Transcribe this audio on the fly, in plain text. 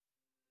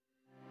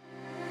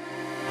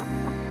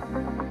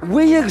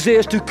we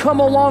exist to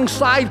come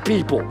alongside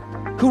people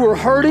who are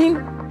hurting,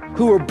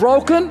 who are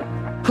broken,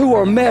 who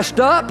are messed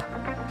up,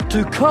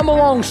 to come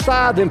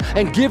alongside them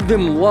and give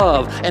them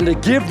love and to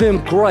give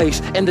them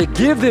grace and to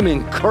give them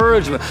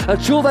encouragement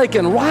until they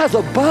can rise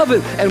above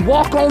it and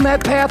walk on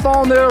that path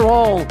on their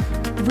own.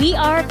 We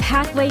are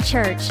Pathway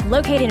Church,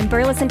 located in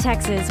Burleson,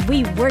 Texas.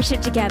 We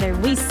worship together,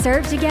 we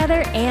serve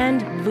together,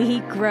 and we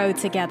grow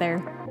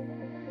together.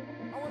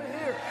 I want to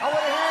hear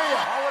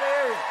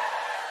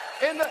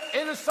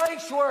you. In the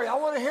sanctuary. I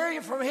want to hear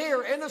you from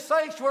here. In the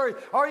sanctuary.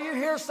 Are you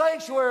here,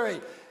 sanctuary?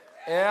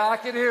 Yeah, I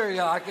can hear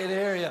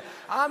you.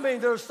 I mean,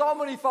 there's so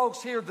many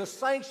folks here. The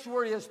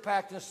sanctuary is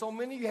packed, and so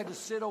many of you had to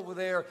sit over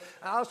there.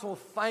 And I just want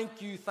to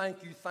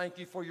thank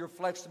you for your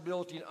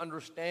flexibility and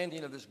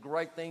understanding of this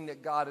great thing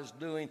that God is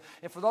doing.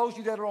 And for those of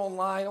you that are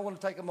online, I want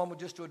to take a moment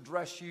just to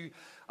address you.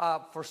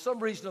 For some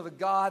reason,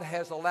 God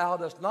has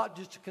allowed us not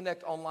just to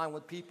connect online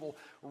with people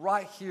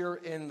right here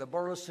in the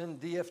Burleson,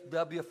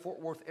 DFW,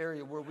 Fort Worth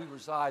area where we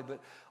reside, but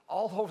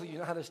all over the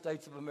United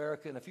States of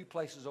America and a few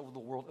places over the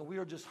world. And we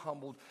are just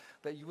humbled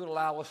that you would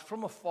allow us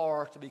from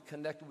afar to be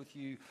connected with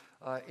you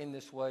in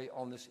this way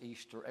on this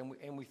Easter.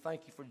 And we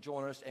thank you for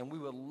joining us, and we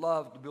would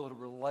love to build a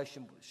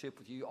relationship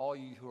with you, all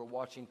you who are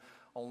watching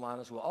online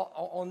as well,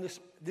 on this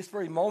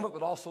very moment,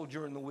 but also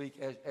during the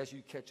week as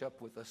you catch up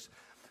with us.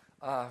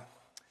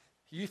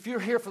 If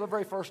you're here for the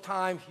very first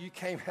time, you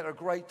came at a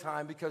great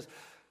time, because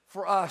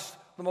for us,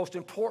 the most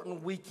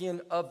important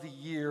weekend of the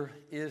year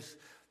is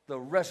the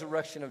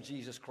resurrection of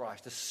Jesus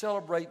Christ, the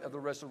celebrate of the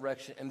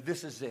resurrection, and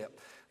this is it.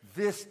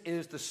 This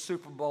is the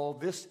Super Bowl.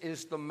 This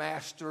is the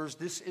Masters.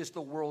 This is the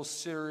World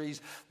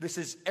Series. This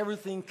is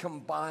everything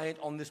combined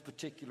on this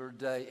particular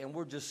day, and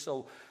we're just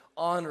so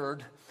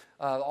honored,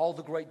 all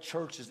the great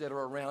churches that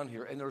are around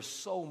here, and there's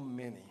so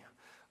many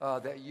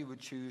that you would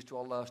choose to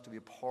allow us to be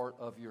a part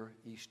of your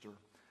Easter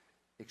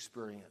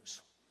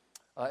experience.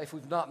 If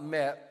we've not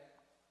met,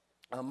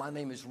 my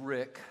name is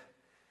Rick,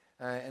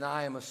 and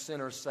I am a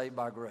sinner saved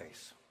by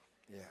grace.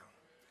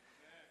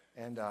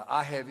 Yeah. And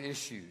I have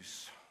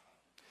issues.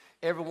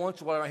 Every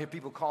once in a while I hear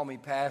people call me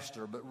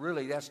pastor, but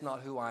really that's not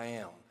who I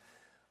am.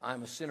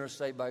 I'm a sinner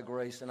saved by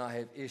grace, and I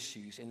have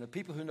issues. And the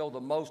people who know the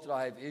most that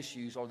I have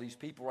issues are these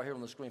people right here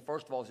on the screen.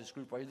 First of all, this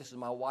group right here. This is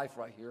my wife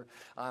right here.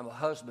 I'm a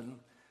husband.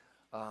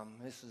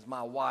 This is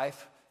my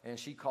wife, and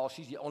she's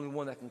the only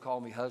one that can call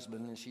me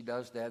husband, and she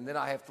does that. And then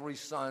I have 3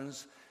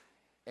 sons,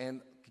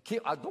 and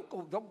just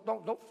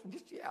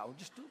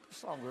do the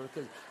song,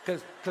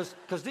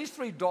 because these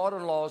 3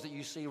 daughter-in-laws that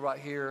you see right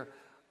here,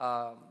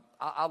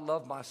 I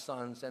love my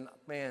sons, and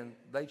man,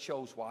 they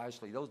chose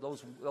wisely.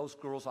 Those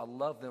girls, I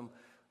love them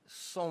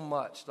so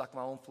much, like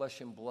my own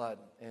flesh and blood,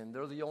 and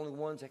they're the only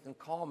ones that can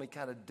call me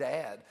kind of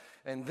dad.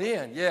 And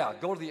then,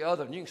 go to the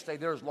other, and you can stay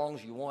there as long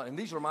as you want. And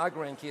these are my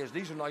grandkids.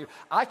 These are not your.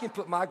 I can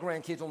put my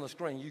grandkids on the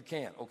screen. You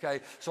can't, okay?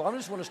 So I'm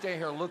just going to stand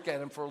here and look at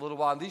them for a little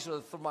while. And these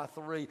are my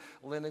 3,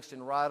 Lennox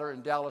and Ryder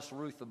and Dallas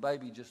Ruth, the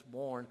baby just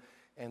born,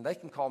 and they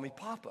can call me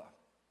Papa.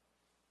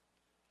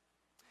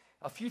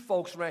 A few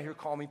folks around here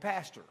call me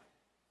Pastor,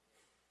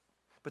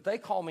 but they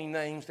call me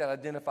names that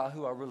identify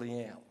who I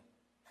really am.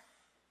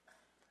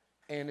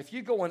 And if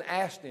you go and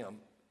ask them,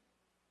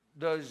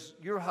 does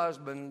your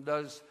husband,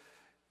 does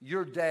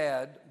your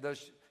dad,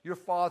 does your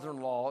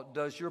father-in-law,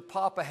 does your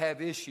papa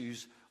have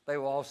issues? They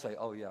will all say,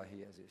 oh yeah, he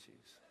has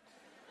issues.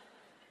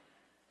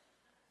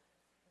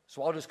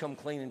 So I'll just come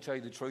clean and tell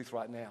you the truth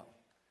right now.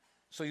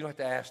 So you don't have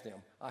to ask them.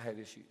 I have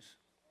issues.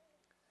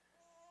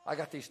 I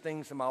got these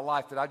things in my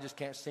life that I just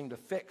can't seem to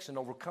fix and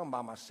overcome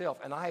by myself.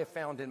 And I have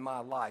found in my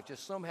life,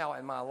 just somehow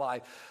in my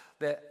life,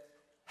 that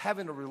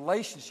having a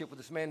relationship with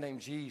this man named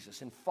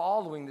Jesus and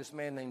following this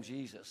man named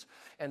Jesus,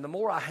 and the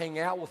more I hang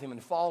out with him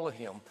and follow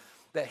him,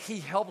 that he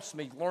helps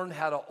me learn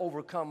how to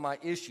overcome my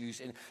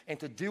issues and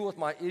to deal with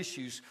my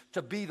issues,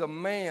 to be the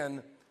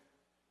man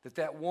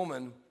that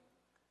woman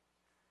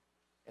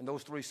and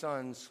those 3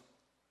 sons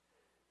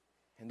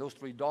and those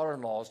 3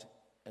 daughter-in-laws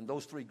and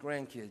those 3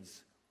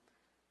 grandkids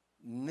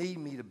need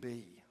me to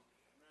be.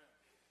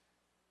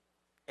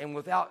 And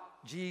without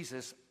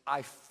Jesus,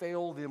 I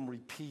fail them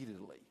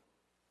repeatedly.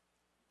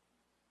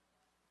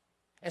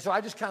 And so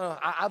I just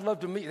I'd love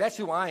to meet you. That's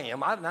who I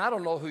am. I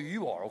don't know who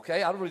you are,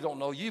 okay? I really don't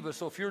know you, but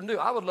so if you're new,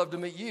 I would love to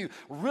meet you,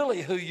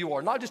 really who you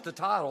are. Not just the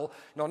title,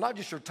 not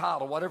just your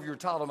title, whatever your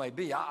title may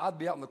be. I'd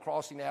be out in the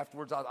crossing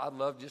afterwards. I'd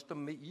love just to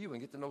meet you and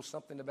get to know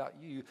something about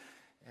you.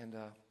 And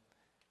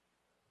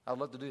I'd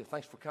love to do it.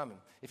 Thanks for coming.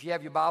 If you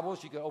have your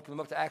Bibles, you can open them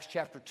up to Acts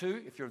chapter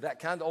 2. If you're that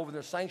kind of over in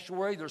the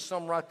sanctuary, there's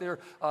some right there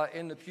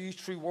in the pews,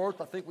 True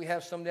Worth. I think we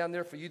have some down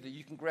there for you that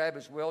you can grab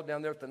as well.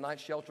 Down there at the night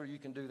shelter, you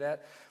can do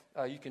that.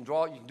 You can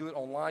draw it. You can do it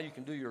online. You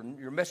can do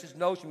your message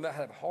notes. You might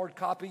have a hard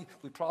copy.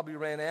 We probably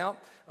ran out.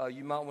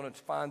 You might want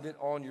to find it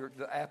on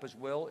the app as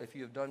well if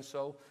you have done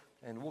so.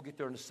 And we'll get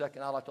there in a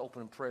second. I'd like to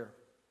open in prayer.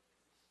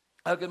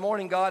 Good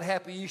morning, God.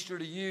 Happy Easter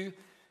to you.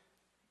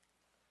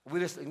 We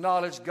just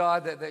acknowledge,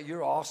 God, that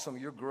you're awesome.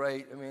 You're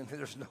great. I mean,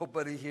 there's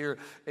nobody here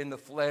in the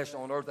flesh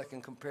on earth that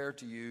can compare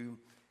to you.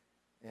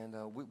 And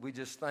we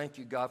just thank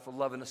you, God, for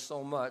loving us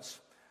so much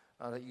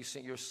that you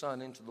sent your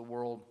Son into the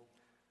world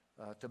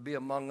to be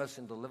among us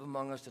and to live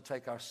among us, to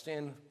take our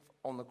sin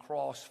on the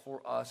cross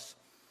for us,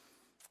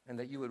 and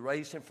that you would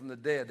raise him from the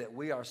dead, that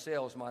we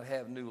ourselves might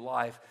have new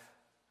life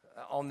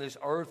on this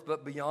earth,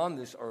 but beyond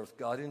this earth,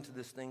 God, into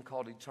this thing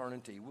called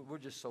eternity. We're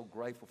just so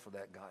grateful for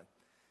that, God.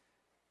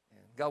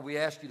 And God, we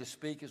ask you to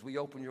speak as we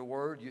open your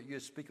word. You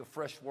speak a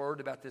fresh word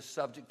about this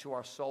subject to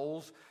our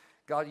souls.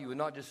 God, you would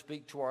not just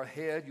speak to our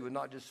head, you would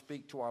not just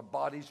speak to our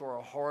bodies or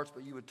our hearts,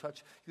 but you would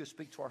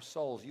speak to our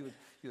souls. You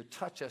would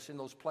touch us in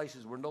those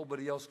places where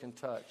nobody else can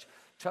touch.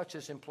 Touch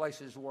us in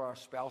places where our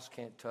spouse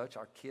can't touch,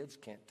 our kids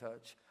can't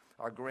touch,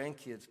 our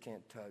grandkids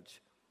can't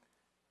touch.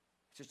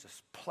 It's just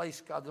a place,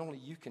 God, that only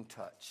you can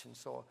touch. And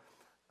so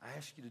I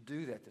ask you to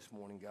do that this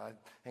morning, God.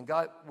 And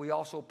God, we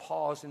also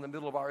pause in the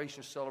middle of our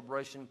Easter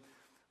celebration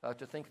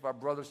to think of our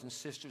brothers and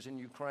sisters in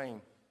Ukraine,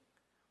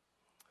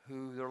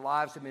 who their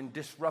lives have been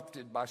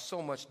disrupted by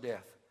so much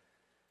death.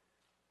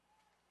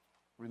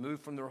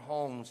 Removed from their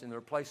homes and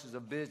their places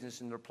of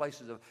business and their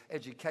places of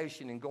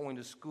education and going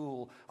to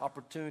school,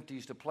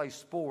 opportunities to play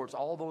sports,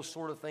 all those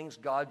sort of things,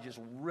 God just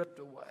ripped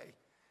away.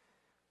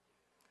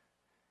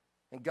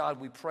 And God,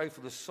 we pray for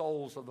the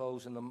souls of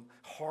those and the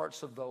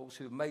hearts of those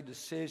who have made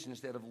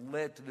decisions that have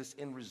led to this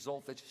end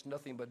result that's just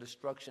nothing but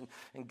destruction.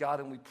 And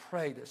God, and we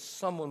pray that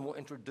someone will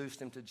introduce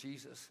them to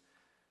Jesus,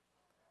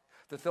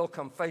 that they'll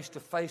come face to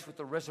face with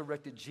the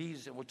resurrected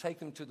Jesus and will take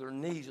them to their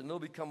knees, and they'll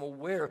become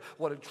aware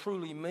what it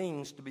truly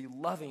means to be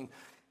loving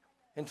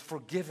and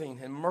forgiving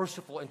and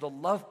merciful and to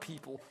love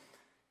people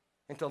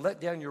and to let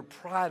down your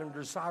pride and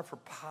desire for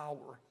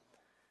power.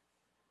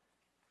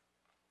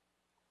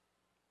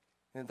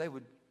 And they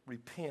would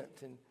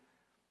repent and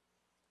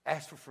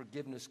ask for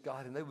forgiveness,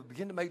 God, and they would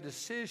begin to make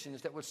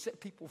decisions that would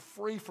set people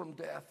free from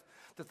death,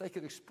 that they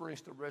could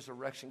experience the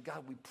resurrection.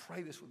 God, we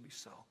pray this would be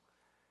so.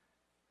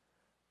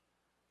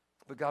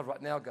 But God,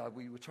 right now, God,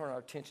 we would turn our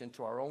attention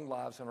to our own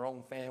lives and our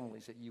own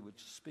families, that you would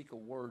speak a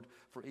word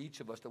for each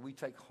of us that we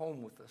take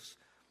home with us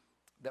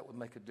that would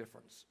make a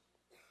difference.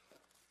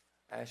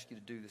 I ask you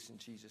to do this in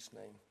Jesus'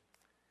 name.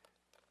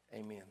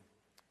 Amen.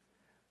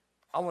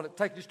 I want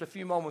to take just a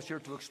few moments here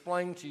to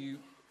explain to you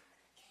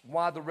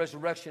why the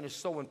resurrection is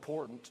so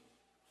important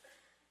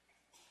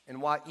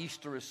and why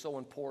Easter is so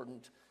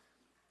important.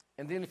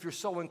 And then if you're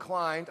so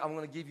inclined, I'm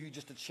going to give you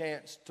just a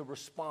chance to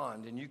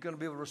respond, and you're going to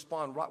be able to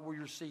respond right where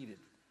you're seated.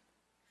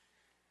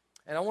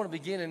 And I want to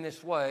begin in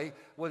this way.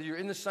 Whether you're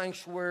in the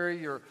sanctuary,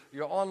 you're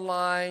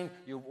online,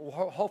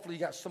 hopefully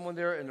you got someone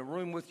there in the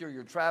room with you, or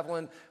you're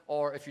traveling,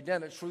 or if you're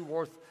down at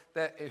Trueworth,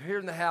 that here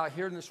in the house,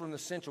 here in this room, the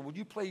central, would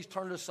you please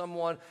turn to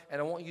someone, and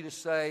I want you to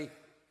say,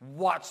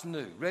 what's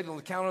new? Ready? On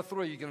the count of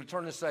three, you're going to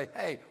turn and say,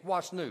 hey,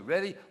 what's new?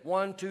 Ready?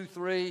 1, 2,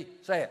 3,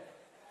 say it.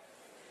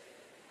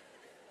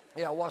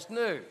 Yeah, what's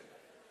new?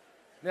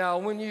 Now,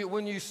 when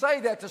you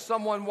say that to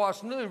someone,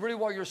 what's new, really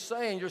what you're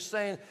saying,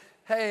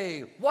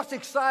 hey, what's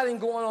exciting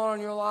going on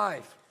in your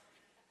life?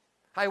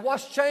 Hey,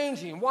 what's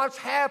changing? What's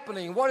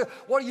happening? What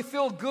do you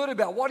feel good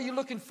about? What are you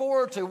looking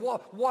forward to?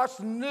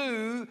 What's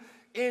new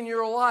in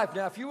your life?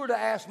 Now, if you were to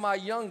ask my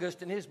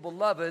youngest and his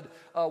beloved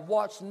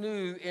what's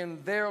new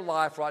in their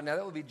life right now,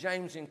 that would be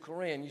James and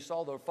Corinne. You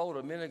saw their photo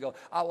a minute ago.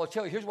 I will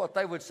tell you, here's what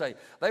they would say.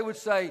 They would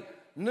say,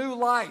 new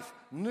life,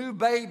 new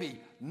baby,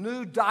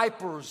 new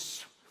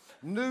diapers,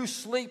 new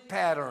sleep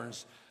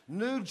patterns,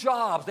 new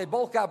jobs. They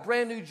both got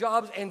brand new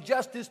jobs, and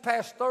just this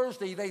past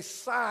Thursday, they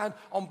signed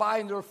on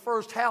buying their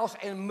first house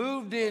and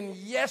moved in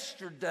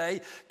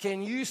yesterday.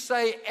 Can you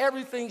say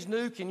everything's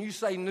new? Can you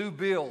say new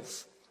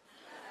bills?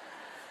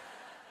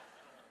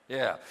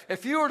 Yeah.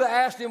 If you were to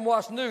ask them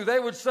what's new, they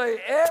would say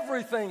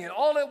everything, and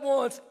all at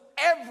once,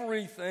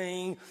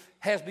 everything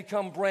has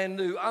become brand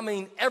new. I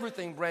mean,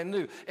 everything brand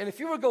new. And if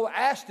you were to go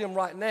ask them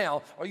right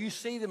now, or you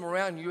see them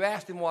around and you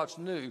ask them what's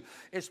new,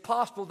 it's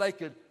possible they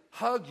could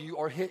hug you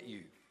or hit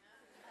you.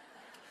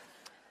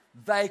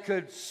 They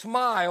could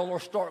smile or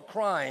start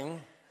crying.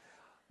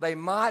 They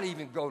might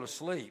even go to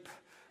sleep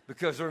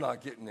because they're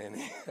not getting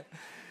any.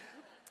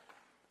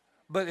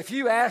 But if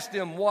you ask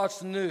them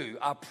what's new,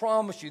 I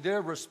promise you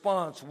their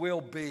response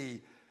will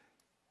be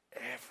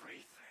everything.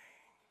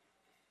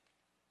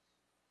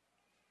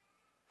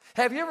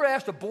 Have you ever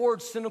asked a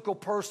bored, cynical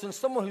person,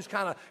 someone who's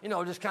kind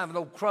of, just kind of an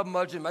old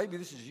curmudgeon, maybe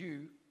this is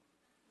you.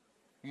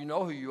 You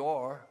know who you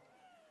are.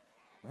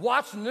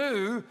 What's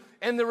new?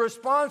 And the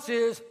response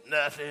is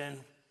nothing.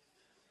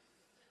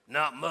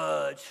 Not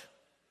much.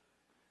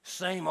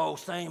 Same old,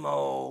 same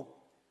old.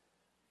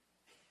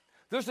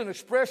 There's an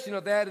expression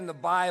of that in the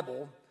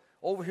Bible,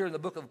 over here in the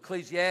book of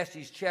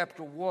Ecclesiastes,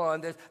 chapter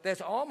 1,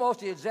 that's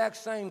almost the exact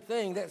same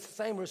thing. That's the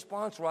same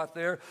response right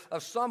there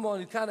of someone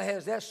who kind of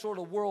has that sort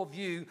of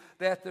worldview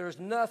that there's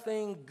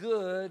nothing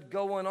good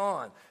going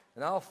on.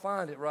 And I'll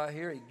find it right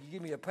here. You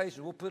give me a page,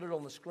 and we'll put it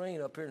on the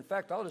screen up here. In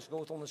fact, I'll just go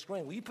with on the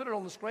screen. Will you put it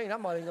on the screen?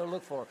 I'm not even going to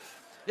look for it.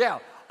 Yeah,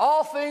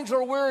 all things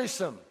are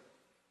wearisome.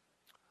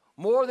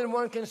 More than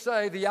one can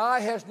say, the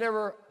eye has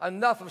never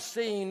enough of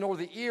seeing, nor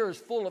the ear is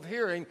full of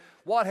hearing.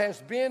 What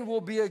has been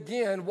will be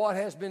again. What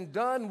has been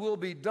done will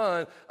be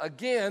done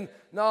again.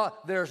 Now,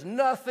 there's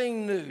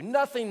nothing new,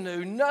 nothing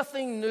new,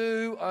 nothing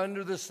new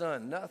under the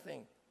sun,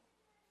 nothing.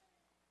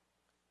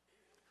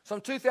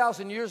 Some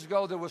 2,000 years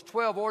ago, there was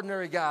 12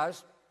 ordinary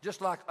guys,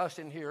 just like us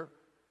in here.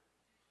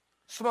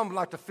 Some of them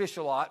liked to fish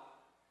a lot.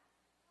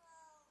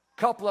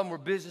 A couple of them were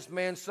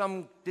businessmen.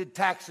 Some did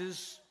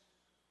taxes.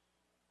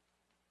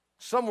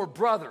 Some were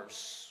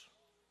brothers.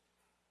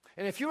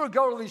 And if you were to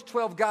go to these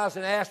 12 guys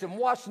and ask them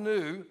what's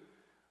new,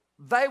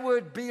 they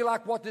would be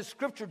like what this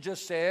scripture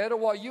just said, or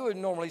what you would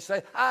normally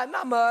say,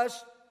 not much,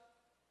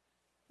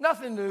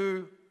 nothing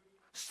new,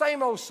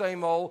 same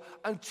old,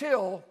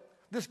 until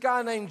this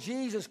guy named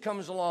Jesus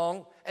comes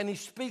along and he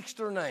speaks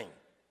their name.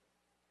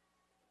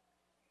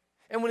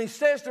 And when he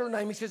says their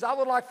name, he says, I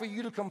would like for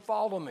you to come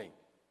follow me.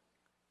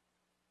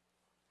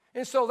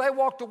 And so they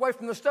walked away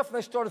from the stuff and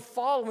they started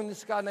following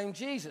this guy named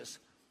Jesus.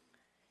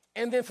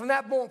 And then from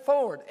that point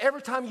forward,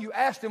 every time you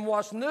asked them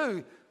what's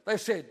new, they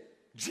said,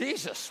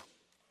 Jesus.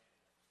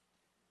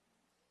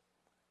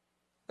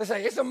 They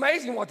say, it's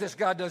amazing what this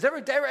guy does.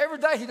 Every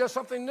day he does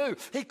something new.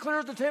 He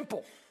clears the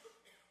temple.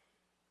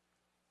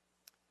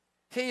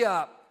 He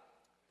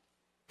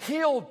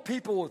healed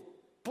people with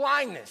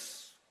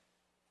blindness.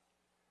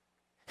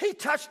 He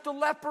touched the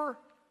leper.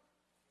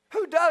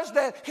 Who does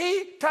that?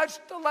 He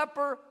touched the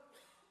leper.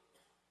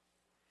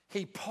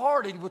 He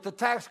partied with the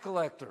tax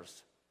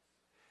collectors.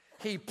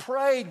 He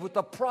prayed with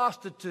the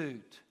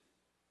prostitute.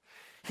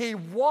 He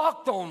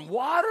walked on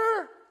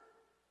water.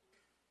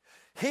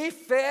 He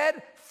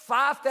fed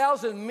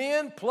 5,000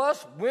 men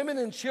plus women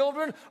and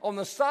children on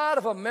the side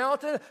of a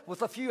mountain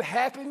with a few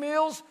Happy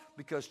Meals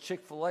because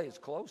Chick-fil-A is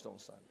closed on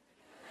Sunday.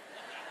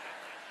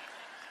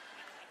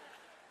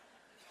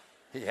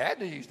 He had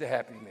to use the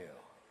Happy Meal.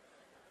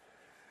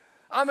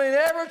 I mean,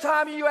 every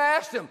time you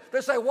asked him,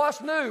 they say,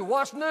 what's new?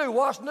 What's new?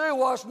 What's new?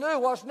 What's new?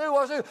 What's new?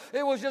 What's new?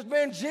 It was just,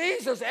 man,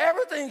 Jesus,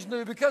 everything's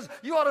new because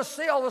you ought to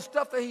see all the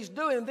stuff that he's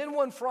doing. And then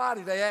one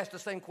Friday, they asked the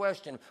same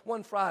question.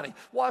 One Friday,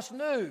 what's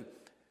new?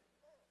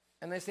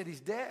 And they said, he's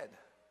dead.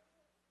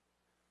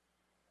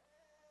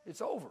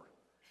 It's over.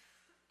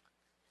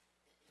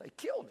 They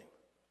killed him.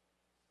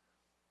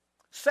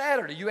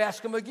 Saturday, you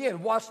ask them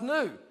again, what's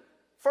new?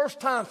 First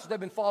time since they've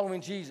been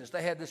following Jesus,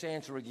 they had this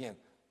answer again.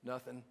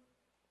 Nothing.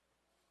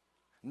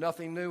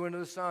 Nothing new under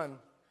the sun.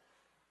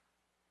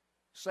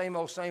 Same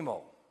old, same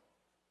old.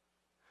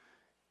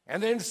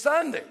 And then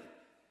Sunday,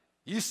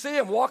 you see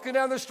them walking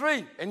down the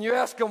street and you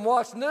ask them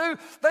what's new.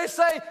 They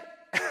say,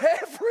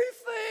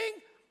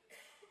 everything.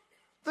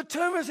 The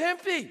tomb is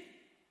empty.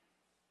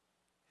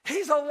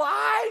 He's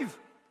alive.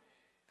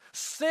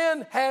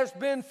 Sin has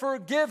been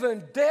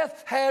forgiven.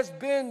 Death has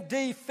been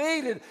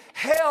defeated.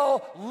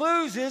 Hell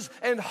loses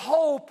and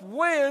hope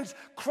wins.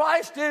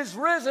 Christ is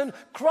risen.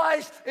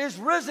 Christ is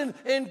risen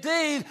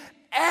indeed.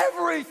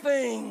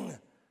 Everything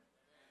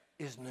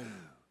is new.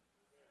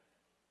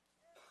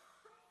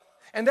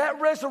 And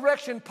that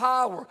resurrection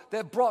power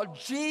that brought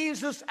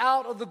Jesus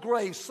out of the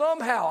grave,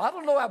 somehow, I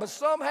don't know how, but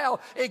somehow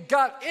it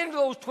got into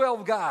those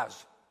 12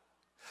 guys.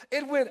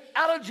 It went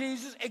out of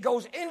Jesus, it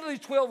goes into these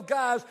 12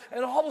 guys,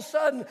 and all of a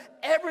sudden,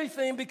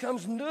 everything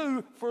becomes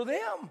new for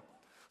them.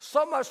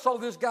 So much so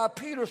this guy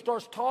Peter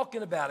starts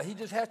talking about it. He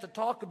just has to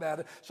talk about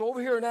it. So over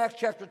here in Acts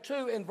chapter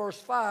 2 and verse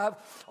 5,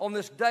 on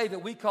this day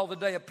that we call the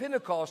day of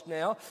Pentecost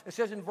now, it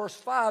says in verse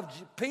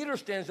 5, Peter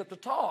stands up to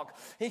talk.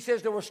 He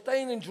says there were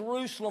staying in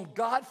Jerusalem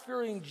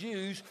God-fearing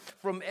Jews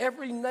from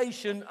every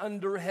nation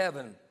under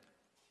heaven.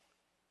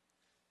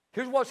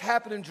 Here's what's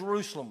happened in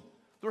Jerusalem.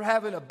 They're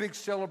having a big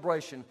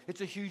celebration.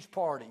 It's a huge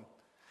party.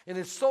 And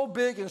it's so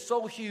big and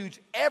so huge,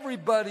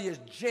 everybody is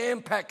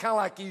jam-packed, kind of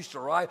like Easter,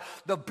 right?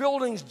 The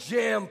building's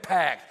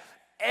jam-packed.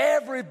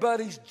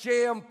 Everybody's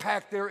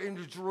jam-packed there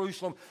into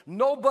Jerusalem.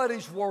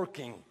 Nobody's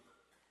working.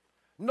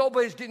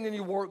 Nobody's getting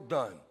any work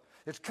done.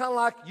 It's kind of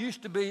like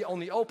used to be on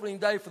the opening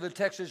day for the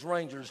Texas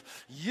Rangers.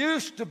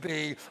 Used to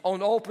be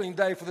on opening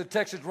day for the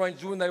Texas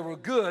Rangers when they were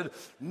good.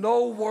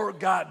 No work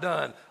got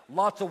done.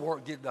 Lots of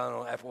work get done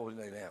on after opening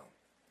day now.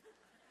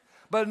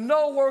 But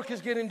no work is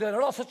getting done.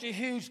 It's all such a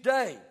huge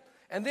day.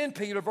 And then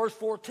Peter, verse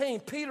 14,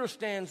 Peter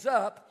stands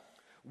up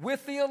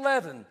with the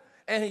 11,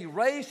 and he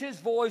raised his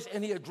voice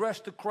and he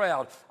addressed the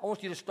crowd. I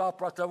want you to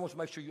stop right there. I want you to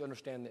make sure you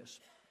understand this.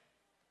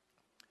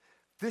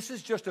 This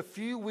is just a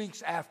few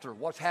weeks after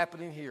what's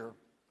happening here,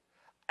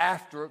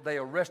 after they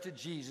arrested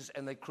Jesus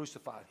and they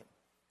crucified him.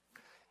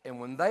 And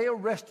when they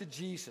arrested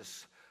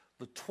Jesus,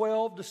 the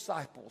 12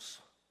 disciples,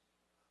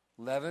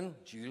 11,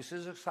 Judas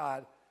is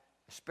aside,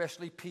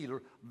 especially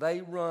Peter,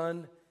 they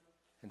run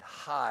and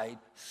hide,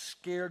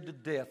 scared to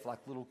death like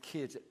little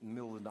kids at the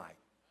middle of the night.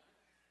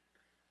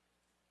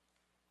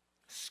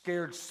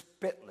 Scared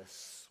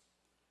spitless.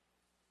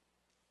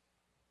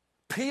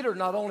 Peter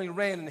not only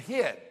ran and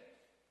hid,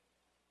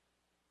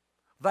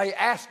 they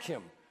asked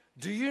him,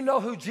 do you know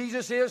who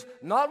Jesus is?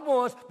 Not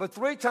once, but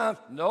 3 times.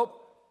 Nope,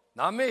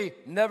 not me.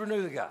 Never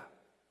knew the guy.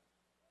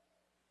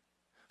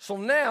 So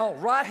now,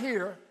 right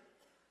here,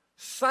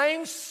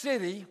 same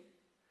city,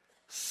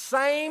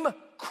 same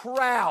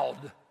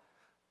crowd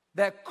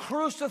that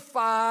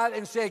crucified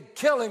and said,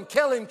 kill him,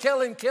 kill him,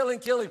 kill him, kill him,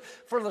 kill him.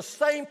 For the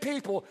same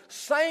people,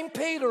 same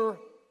Peter,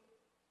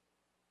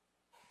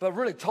 but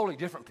really totally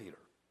different Peter.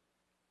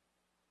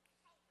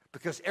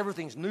 Because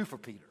everything's new for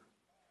Peter.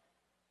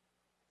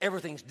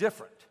 Everything's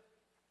different.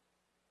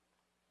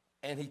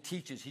 And he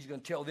teaches, he's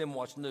going to tell them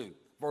what's new.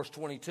 Verse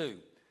 22,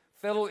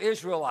 fellow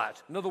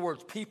Israelites, in other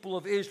words, people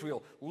of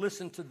Israel,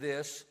 listen to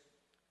this.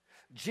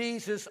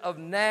 Jesus of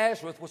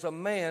Nazareth was a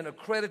man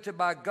accredited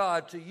by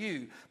God to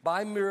you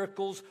by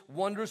miracles,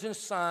 wonders, and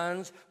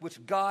signs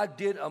which God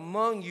did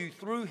among you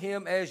through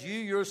him, as you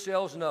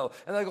yourselves know.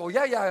 And they go,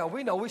 yeah,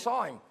 we know, we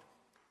saw him.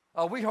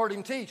 We heard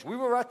him teach. We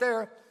were right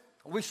there.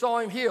 We saw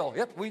him heal.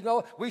 Yep, we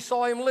know. We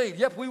saw him lead.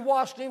 Yep, we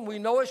watched him. We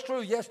know it's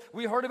true. Yes,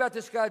 we heard about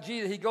this guy,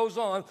 Jesus. He goes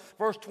on,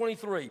 verse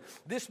 23.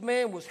 This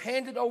man was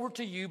handed over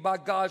to you by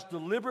God's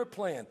deliberate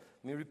plan.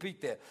 Let me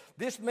repeat that.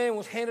 This man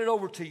was handed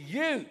over to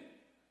you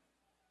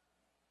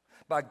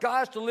by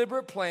God's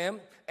deliberate plan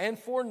and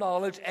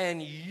foreknowledge,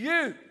 and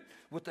you,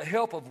 with the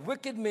help of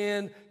wicked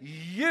men,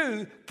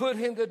 you put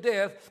him to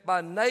death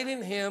by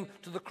nailing him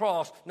to the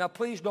cross. Now,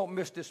 please don't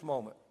miss this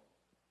moment.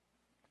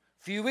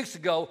 A few weeks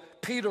ago,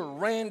 Peter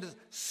ran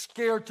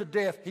scared to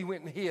death. He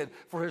went and hid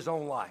for his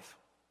own life.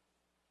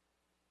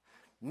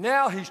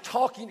 Now he's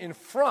talking in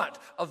front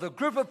of the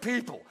group of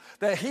people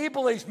that he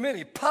believes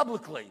many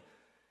publicly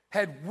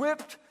had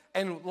whipped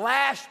and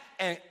lashed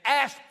and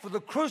asked for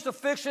the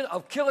crucifixion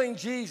of killing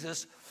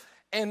Jesus.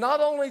 And not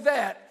only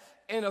that,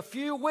 in a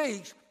few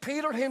weeks,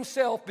 Peter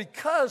himself,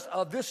 because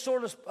of this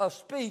sort of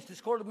speech, this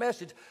sort of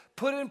message,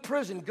 put in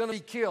prison, going to be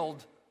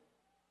killed.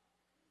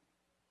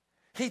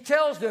 He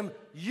tells them,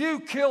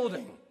 you killed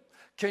him.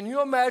 Can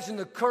you imagine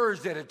the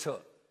courage that it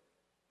took?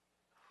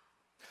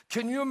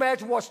 Can you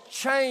imagine what's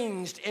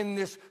changed in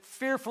this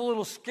fearful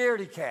little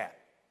scaredy cat?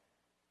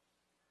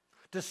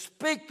 To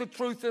speak the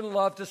truth in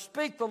love, to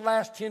speak the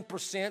last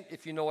 10%,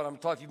 if you know what I'm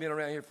talking, if you've been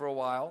around here for a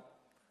while.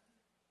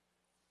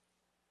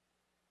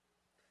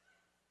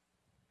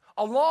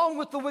 Along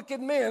with the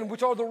wicked men,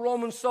 which are the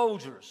Roman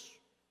soldiers.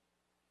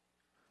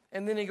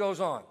 And then he goes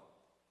on.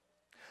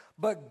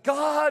 But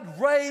God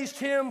raised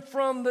him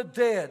from the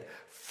dead,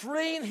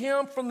 freeing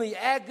him from the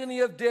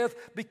agony of death,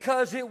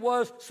 because it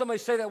was, somebody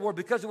say that word,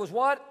 because it was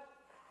what?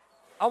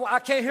 I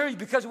can't hear you.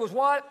 Because it was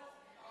what?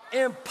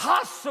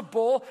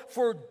 Impossible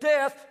for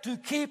death to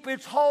keep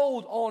its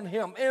hold on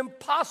him.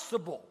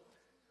 Impossible.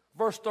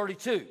 Verse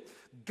 32.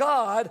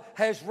 God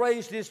has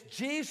raised this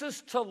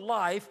Jesus to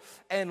life,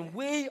 and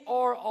we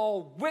are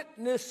all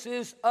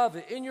witnesses of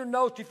it. In your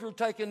notes, if you're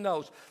taking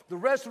notes, the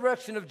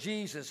resurrection of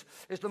Jesus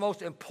is the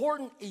most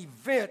important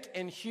event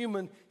in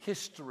human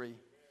history.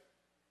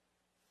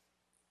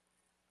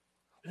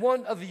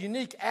 One of the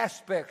unique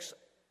aspects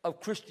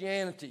of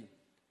Christianity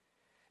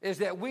is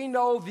that we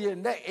know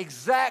the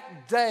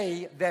exact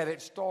day that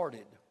it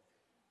started.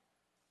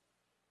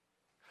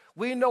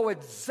 We know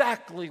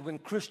exactly when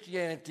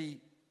Christianity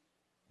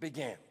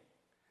began.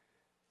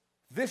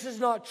 This is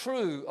not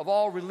true of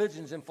all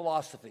religions and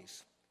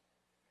philosophies.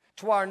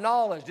 To our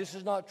knowledge, this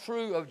is not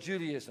true of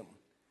Judaism.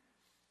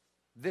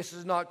 This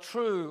is not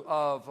true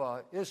of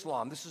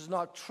Islam. This is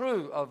not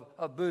true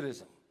of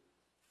Buddhism.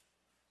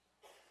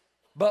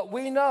 But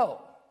we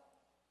know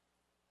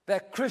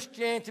that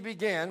Christianity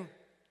began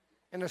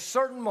in a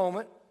certain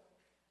moment,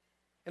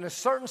 in a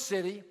certain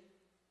city,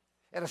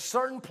 at a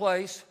certain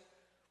place,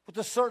 with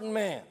a certain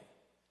man.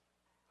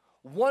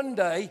 One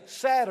day,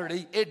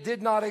 Saturday, it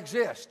did not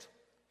exist.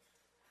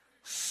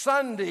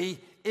 Sunday,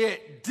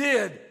 it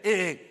did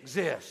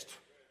exist.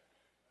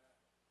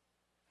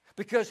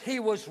 Because he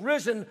was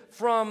risen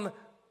from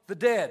the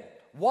dead.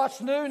 What's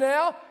new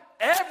now?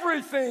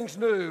 Everything's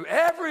new.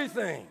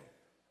 Everything.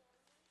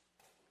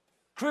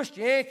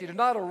 Christianity did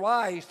not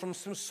arise from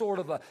some sort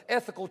of a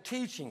ethical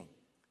teaching.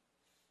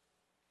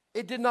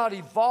 It did not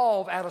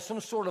evolve out of some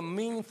sort of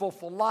meaningful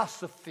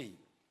philosophy.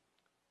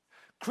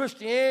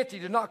 Christianity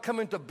did not come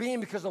into being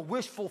because of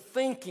wishful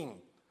thinking,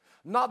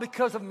 not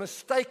because of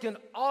mistaken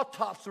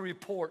autopsy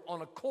report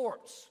on a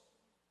corpse.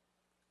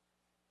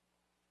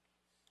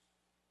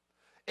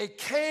 It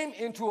came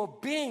into a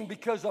being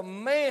because a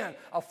man,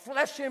 a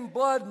flesh and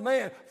blood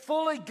man,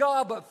 fully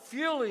God but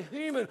fully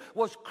human,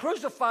 was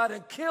crucified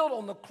and killed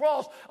on the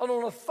cross. And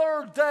on the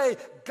third day,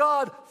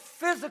 God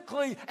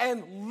physically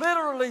and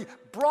literally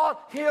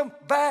brought him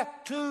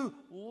back to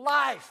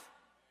life.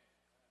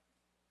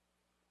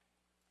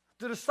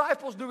 The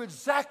disciples knew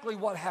exactly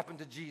what happened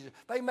to Jesus.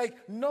 They make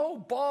no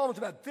bones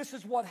about this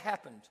is what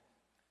happened.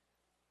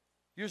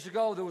 Years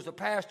ago, there was a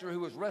pastor who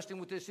was wrestling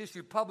with this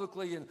issue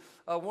publicly, and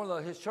one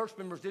of his church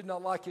members did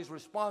not like his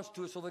response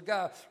to it, so the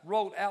guy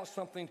wrote out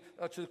something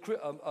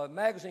to a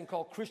magazine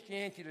called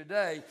Christianity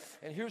Today,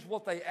 and here's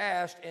what they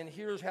asked, and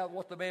here's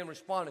what the man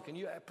responded. Can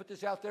you put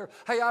this out there?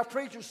 Hey, our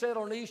preacher said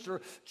on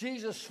Easter,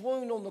 Jesus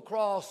swooned on the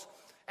cross,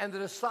 and the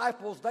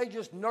disciples, they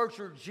just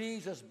nurtured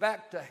Jesus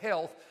back to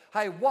health.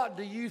 Hey, what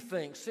do you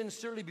think?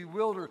 Sincerely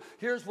bewildered.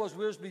 Here's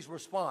Wisby's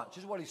response.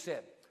 Here's what he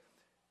said.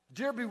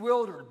 Dear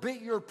bewildered,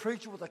 beat your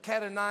preacher with a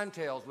cat of nine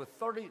tails with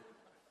 30.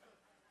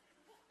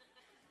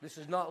 This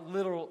is not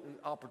literal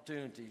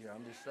opportunity here.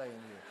 I'm just saying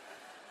here.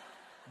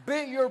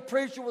 Beat your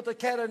preacher with a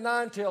cat of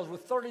nine tails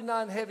with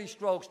 39 heavy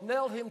strokes.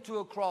 Nail him to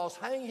a cross.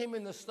 Hang him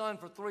in the sun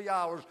for 3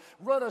 hours.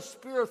 Run a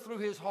spear through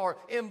his heart.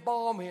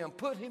 Embalm him.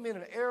 Put him in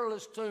an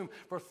airless tomb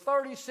for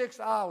 36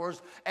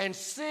 hours and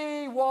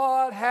see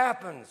what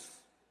happens.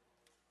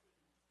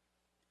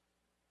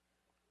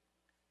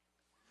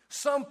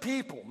 Some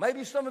people,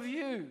 maybe some of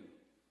you,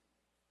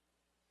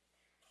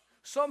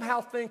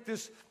 somehow think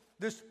this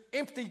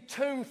empty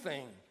tomb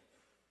thing,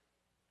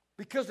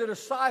 because the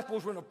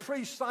disciples were in a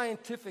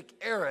pre-scientific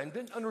era and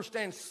didn't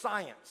understand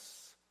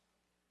science,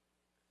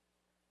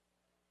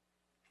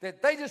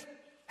 that they just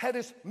had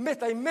this myth.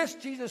 They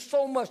missed Jesus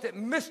so much that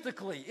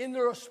mystically, in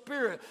their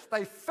spirit,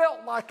 they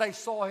felt like they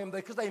saw him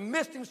because they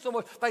missed him so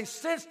much. They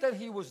sensed that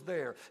he was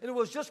there. And it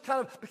was just kind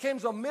of became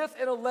a myth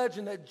and a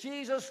legend that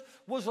Jesus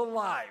was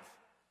alive.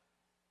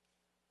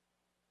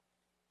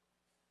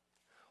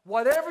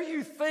 Whatever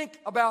you think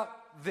about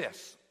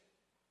this,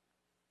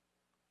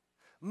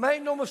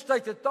 make no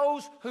mistake that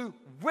those who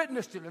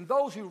witnessed it and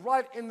those who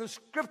write in the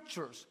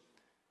scriptures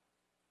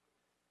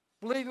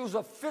believe it was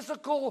a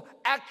physical,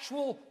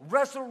 actual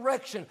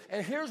resurrection.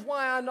 And here's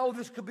why I know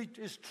this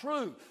is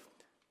true.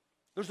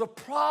 There's a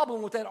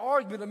problem with that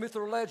argument of myth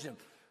or legend.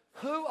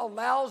 Who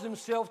allows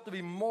himself to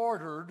be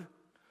martyred,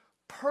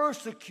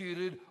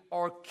 persecuted,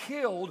 or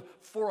killed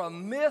for a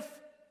myth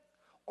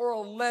or a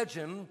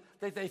legend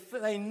that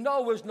they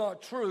know is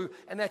not true?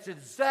 And that's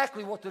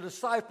exactly what the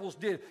disciples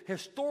did.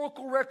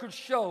 Historical record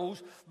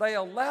shows they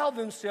allowed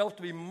themselves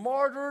to be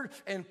martyred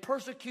and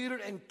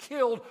persecuted and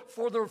killed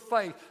for their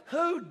faith.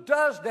 Who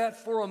does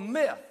that for a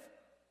myth?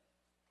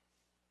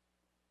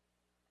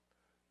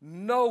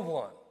 No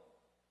one.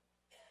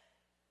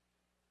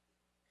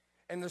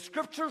 And the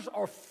scriptures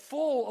are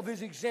full of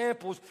these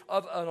examples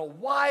of a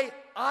white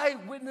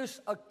eyewitness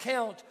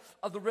account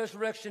of the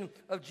resurrection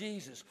of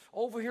Jesus.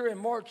 Over here in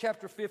Mark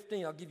chapter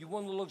 15, I'll give you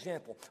one little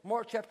example.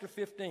 Mark chapter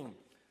 15.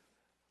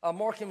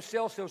 Mark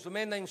himself says, a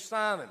man named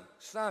Simon.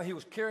 Simon, he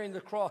was carrying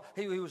the cross.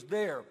 He was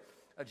there.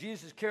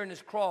 Jesus is carrying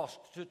his cross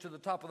to the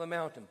top of the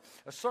mountain.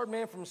 A certain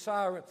man from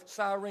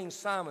Cyrene,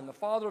 Simon, the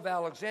father of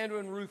Alexander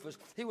and Rufus,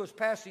 he was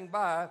passing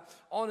by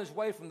on his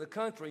way from the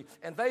country,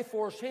 and they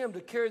forced him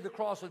to carry the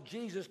cross of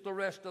Jesus the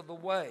rest of the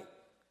way.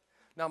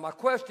 Now, my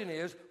question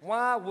is,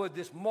 why would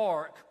this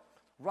Mark,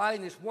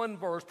 writing this one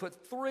verse,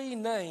 put three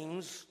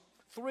names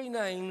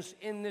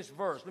in this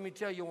verse? Let me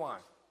tell you why.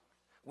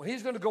 When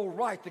he's going to go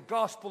write the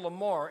Gospel of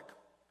Mark,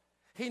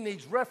 he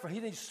needs reference,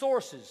 he needs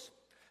sources.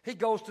 He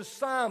goes to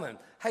Simon.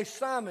 Hey,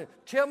 Simon,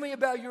 tell me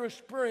about your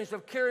experience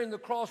of carrying the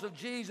cross of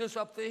Jesus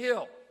up the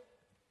hill.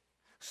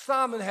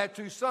 Simon had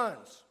two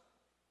sons,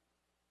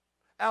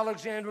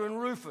 Alexander and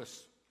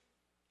Rufus.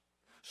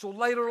 So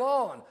later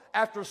on,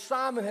 after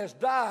Simon has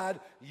died,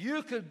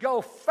 you could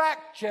go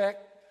fact check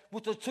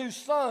with the two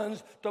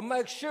sons to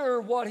make sure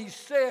what he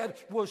said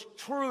was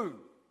true.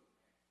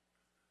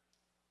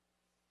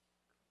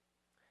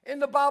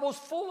 And the Bible's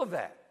full of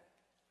that.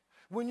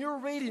 When you're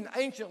reading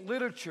ancient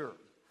literature,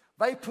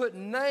 they put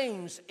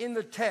names in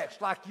the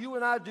text like you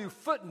and I do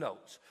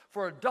footnotes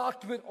for a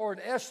document or an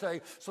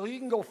essay so you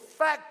can go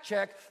fact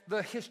check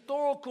the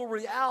historical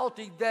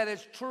reality that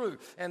is true.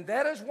 And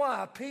that is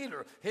why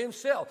Peter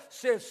himself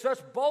said such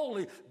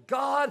boldly,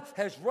 God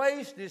has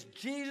raised this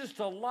Jesus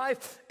to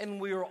life and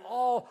we are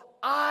all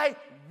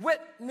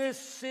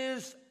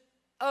eyewitnesses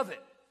of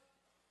it.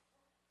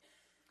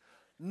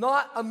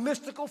 Not a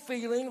mystical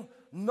feeling,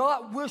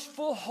 not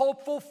wishful,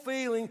 hopeful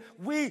feeling.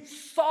 We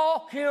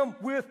saw him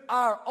with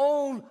our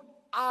own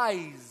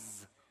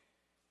eyes.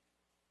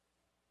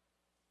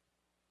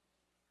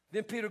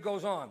 Then Peter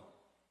goes on.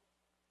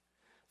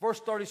 Verse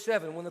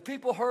 37, when the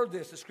people heard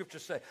this, the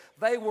scriptures say,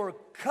 they were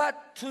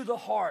cut to the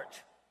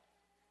heart.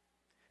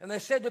 And they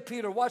said to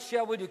Peter, what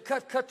shall we do?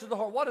 Cut to the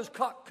heart. What does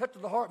cut to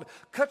the heart mean?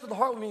 Cut to the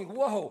heart means,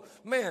 whoa,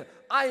 man,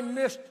 I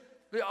missed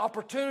the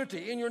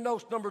opportunity. In your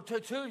notes, number two,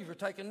 if you're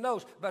taking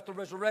notes about the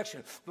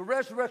resurrection. The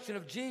resurrection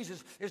of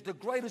Jesus is the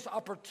greatest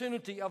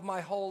opportunity of my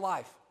whole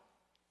life.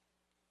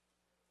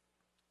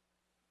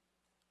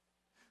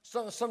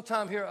 Some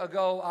time here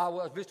ago, I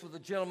was visiting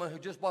with a gentleman who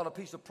just bought a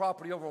piece of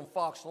property over on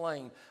Fox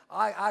Lane.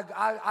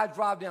 I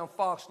drive down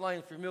Fox Lane,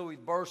 if you're familiar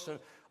with Burson,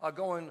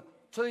 going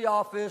to the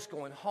office,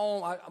 going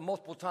home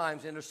multiple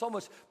times, and there's so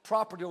much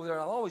property over there.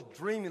 And I'm always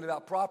dreaming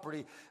about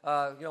property,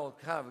 kind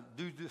of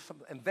do some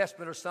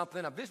investment or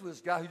something. I visited with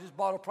this guy who just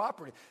bought a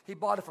property. He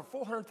bought it for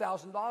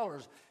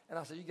 $400,000, and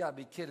I said, "You got to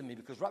be kidding me!"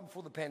 Because right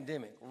before the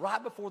pandemic,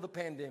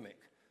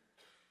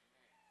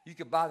 you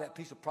could buy that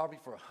piece of property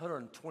for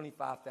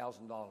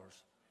 $125,000,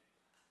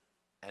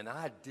 and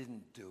I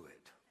didn't do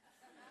it.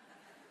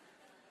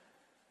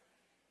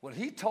 When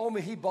he told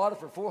me he bought it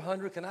for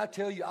 $400,000, can I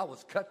tell you, I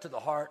was cut to the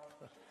heart.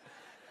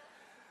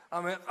 I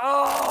mean,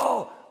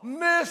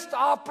 missed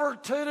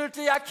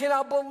opportunity. I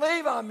cannot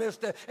believe I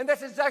missed it. And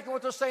that's exactly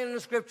what they're saying in the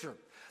scripture.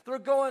 They're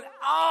going,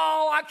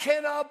 I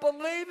cannot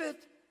believe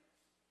it.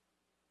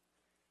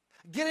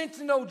 Getting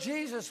to know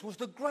Jesus was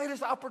the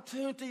greatest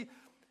opportunity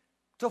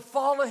to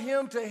follow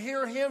him, to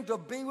hear him, to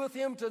be with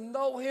him, to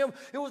know him.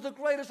 It was the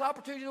greatest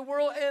opportunity in the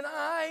world, and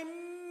I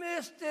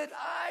missed it.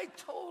 I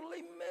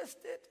totally missed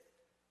it.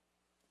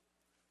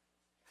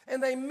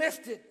 And they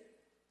missed it.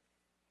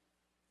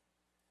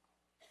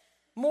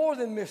 More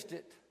than missed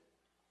it.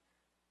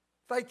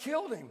 They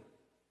killed him.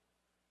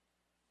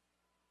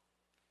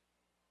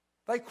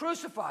 They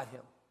crucified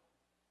him.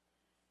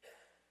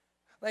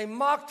 They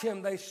mocked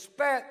him. They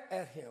spat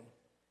at him.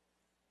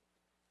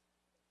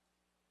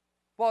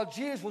 While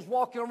Jesus was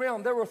walking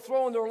around, they were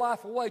throwing their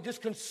life away,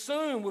 just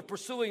consumed with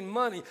pursuing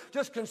money,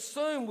 just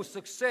consumed with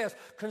success,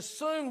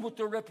 consumed with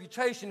their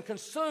reputation,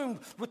 consumed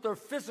with their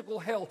physical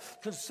health,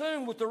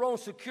 consumed with their own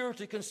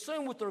security,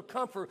 consumed with their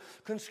comfort,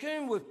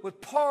 consumed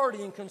with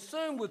partying,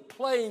 consumed with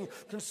playing,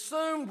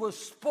 consumed with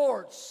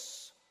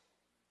sports.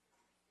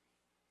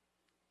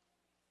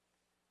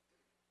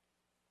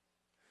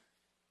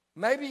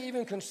 Maybe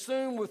even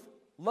consumed with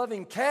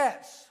loving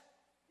cats.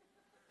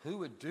 Who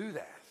would do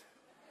that?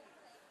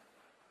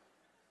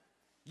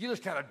 You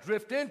just kind of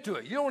drift into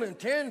it. You don't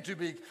intend to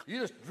be, you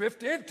just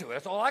drift into it.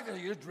 That's all I can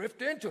do. You just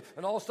drift into it.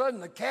 And all of a sudden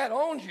the cat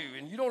owns you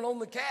and you don't own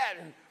the cat.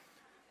 And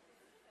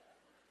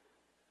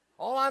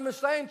all I'm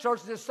saying,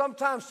 church, is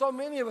sometimes so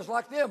many of us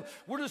like them,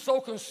 we're just so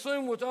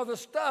consumed with other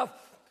stuff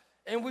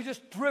and we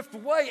just drift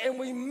away and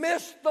we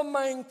miss the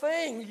main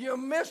thing. You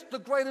miss the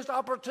greatest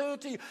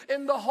opportunity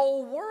in the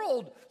whole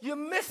world. You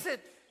miss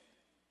it.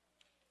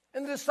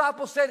 And the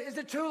disciples said, is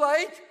it too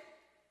late?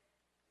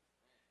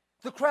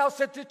 The crowd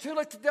said, it's too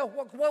late to do.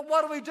 What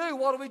do we do?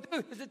 What do we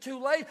do? Is it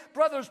too late?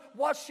 Brothers,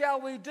 what shall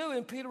we do?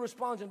 And Peter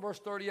responds in verse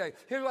 38.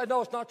 Here's what I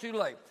know, it's not too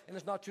late. And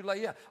it's not too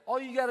late yet. All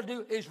you got to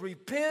do is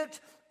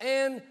repent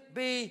and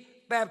be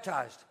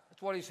baptized.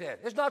 That's what he said.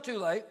 It's not too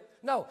late.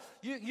 No,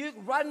 you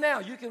right now,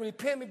 you can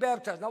repent and be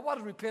baptized. Now, what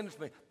does repentance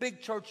mean?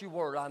 Big churchy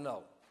word, I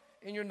know.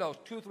 In your notes,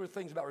 2 or 3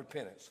 things about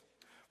repentance.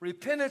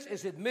 Repentance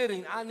is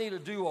admitting I need a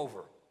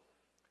do-over.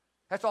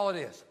 That's all it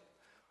is.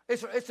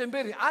 It's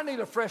admitting, I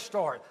need a fresh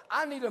start.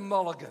 I need a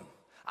mulligan.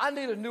 I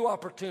need a new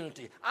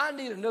opportunity. I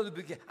need another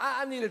beginning.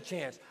 I need a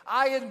chance.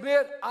 I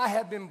admit I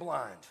have been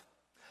blind.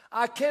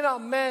 I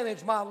cannot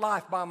manage my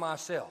life by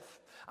myself.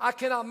 I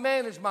cannot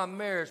manage my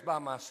marriage by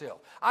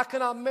myself. I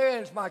cannot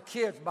manage my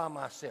kids by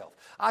myself.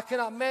 I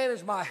cannot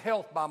manage my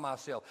health by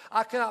myself.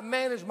 I cannot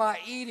manage my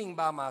eating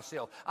by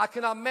myself. I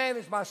cannot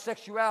manage my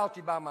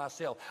sexuality by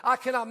myself. I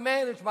cannot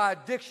manage my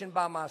addiction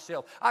by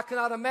myself. I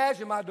cannot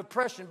imagine my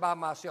depression by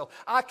myself.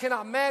 I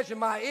cannot imagine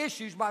my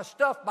issues, my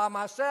stuff by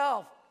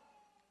myself.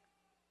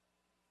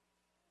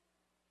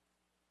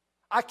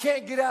 I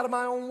can't get out of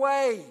my own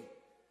way.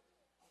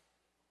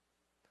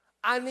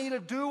 I need a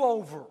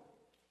do-over.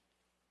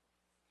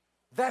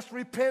 That's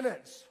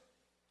repentance.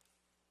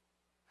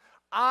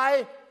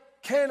 I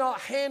cannot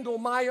handle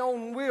my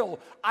own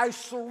will. I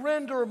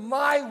surrender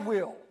my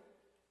will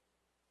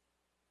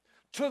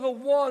to the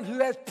one who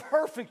has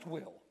perfect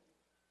will.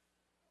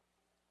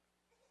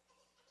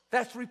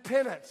 That's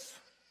repentance.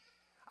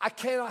 I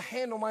cannot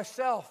handle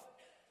myself.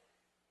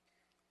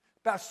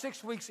 About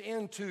 6 weeks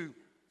into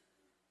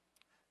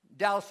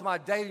Dallas, my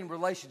dating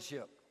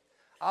relationship,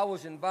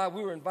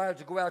 we were invited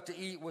to go out to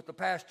eat with the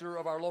pastor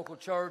of our local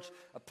church,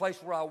 a place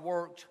where I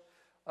worked.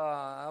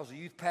 I was a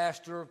youth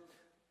pastor,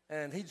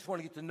 and he just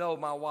wanted to get to know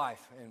my wife,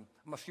 and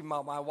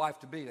my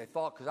wife-to-be. They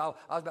thought, because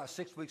I was about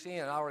 6 weeks in,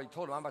 and I already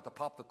told him I'm about to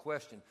pop the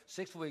question.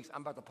 6 weeks,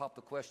 I'm about to pop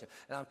the question.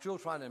 And I'm still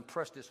trying to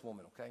impress this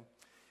woman, okay?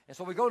 And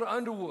so we go to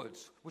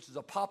Underwood's, which is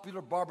a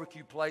popular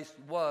barbecue place,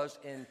 was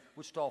in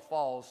Wichita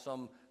Falls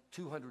some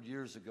 200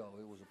 years ago.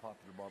 It was a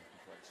popular barbecue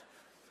place.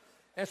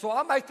 And so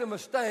I make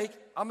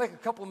a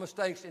couple of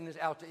mistakes in this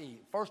out to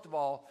eat. First of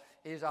all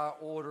is I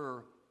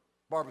order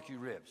barbecue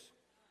ribs.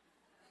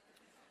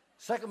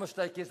 Second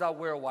mistake is I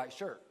wear a white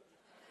shirt.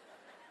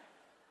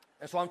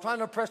 And so I'm trying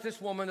to impress this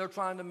woman. They're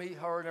trying to meet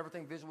her and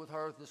everything, visit with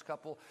her, this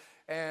couple.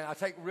 And I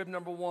take rib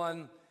number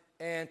 1,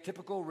 and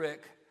typical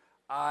Rick,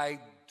 I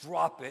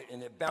drop it,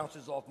 and it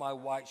bounces off my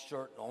white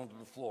shirt onto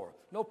the floor.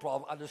 No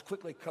problem. I just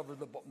quickly cover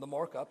the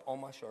mark up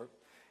on my shirt,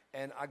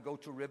 and I go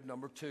to rib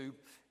number 2.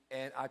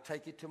 And I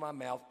take it to my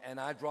mouth, and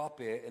I drop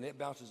it, and it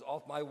bounces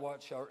off my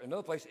white shirt,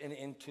 another place, and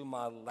into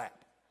my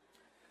lap.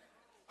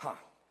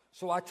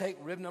 So I take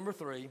rib number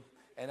 3,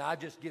 and I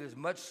just get as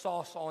much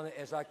sauce on it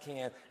as I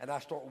can, and I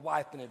start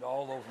wiping it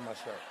all over my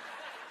shirt.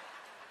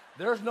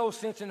 There's no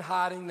sense in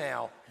hiding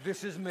now.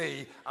 This is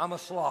me. I'm a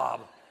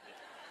slob.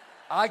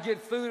 I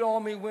get food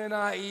on me when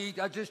I eat.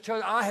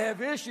 I have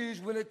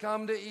issues when it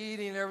comes to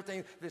eating and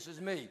everything. This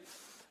is me.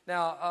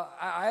 Now,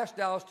 I asked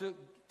Dallas to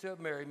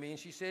marry me, and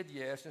she said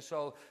yes. And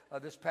so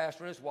this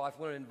pastor and his wife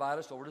wanted to invite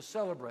us over to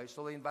celebrate.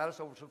 So they invite us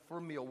over for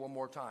a meal one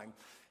more time.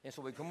 And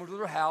so we come over to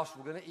their house.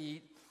 We're going to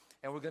eat,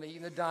 and we're going to eat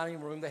in the dining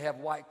room. They have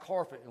white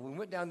carpet. And when we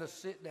went down to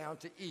sit down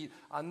to eat,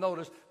 I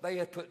noticed they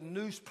had put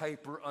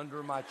newspaper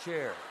under my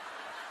chair.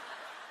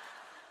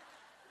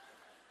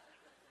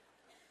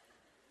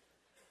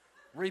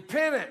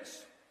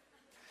 Repentance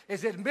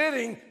is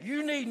admitting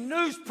you need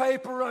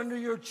newspaper under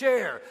your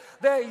chair,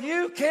 that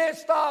you can't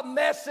stop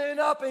messing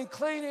up and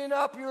cleaning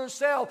up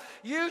yourself.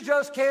 You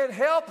just can't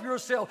help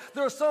yourself.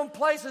 There are some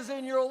places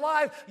in your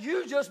life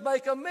you just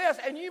make a mess,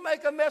 and you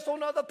make a mess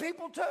on other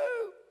people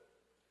too.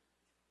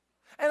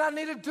 And I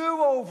need a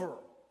do-over.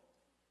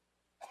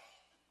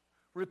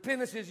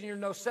 Repentance is in your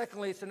nose.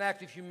 Secondly, it's an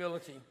act of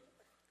humility.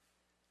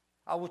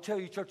 I will tell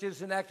you, church, it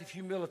is an act of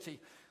humility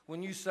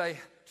when you say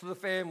to the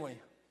family,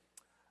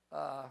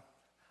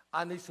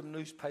 I need some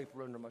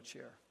newspaper under my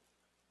chair.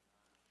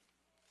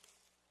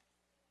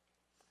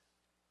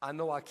 I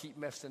know I keep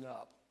messing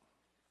up.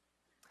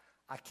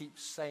 I keep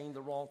saying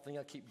the wrong thing.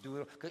 I keep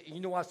doing it. You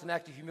know why it's an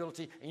act of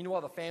humility? And you know why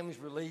the family's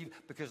relieved?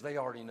 Because they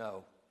already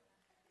know.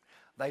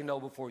 They know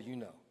before you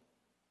know.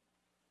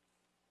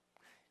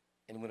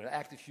 And when an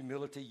act of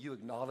humility, you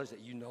acknowledge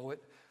that you know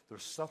it,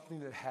 there's something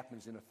that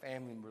happens in a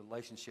family and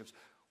relationships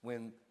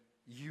when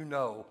you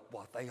know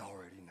what they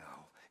already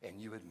know and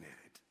you admit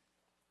it.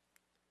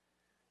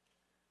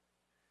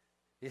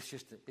 It's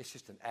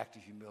just an act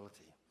of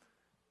humility.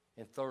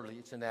 And thirdly,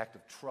 it's an act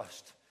of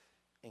trust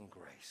and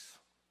grace.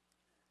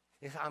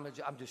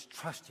 I'm just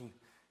trusting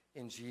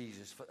in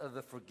Jesus, of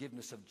the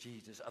forgiveness of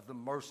Jesus, of the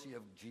mercy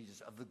of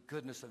Jesus, of the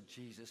goodness of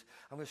Jesus.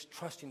 I'm just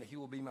trusting that he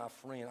will be my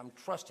friend. I'm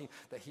trusting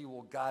that he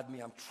will guide me.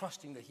 I'm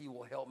trusting that he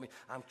will help me.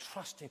 I'm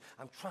trusting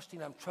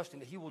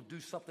that he will do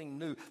something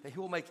new, that he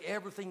will make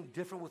everything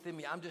different within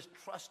me. I'm just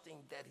trusting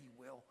that he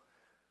will.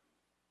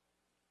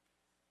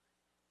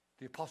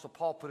 The Apostle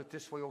Paul put it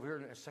this way over here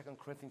in 2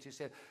 Corinthians. He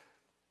said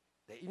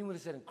that anyone who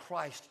said in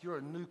Christ, you're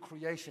a new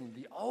creation.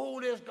 The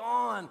old is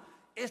gone.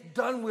 It's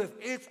done with.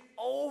 It's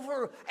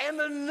over. And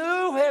the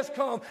new has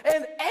come.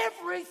 And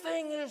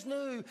everything is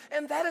new.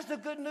 And that is the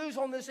good news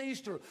on this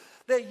Easter.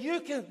 That you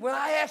can, when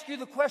I ask you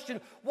the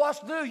question,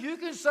 what's new? You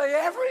can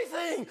say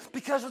everything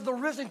because of the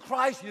risen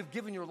Christ. You've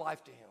given your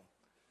life to him.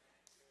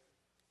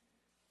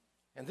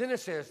 And then it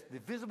says the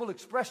visible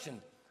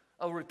expression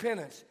of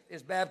repentance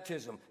is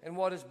baptism. And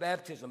what is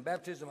baptism?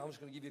 Baptism, I'm just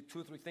going to give you 2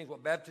 or 3 things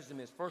what baptism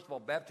is. First of all,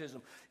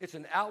 baptism, it's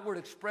an outward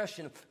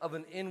expression of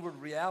an inward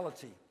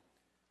reality.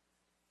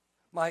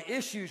 My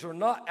issues are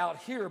not out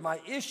here. My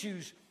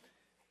issues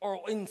are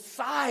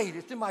inside.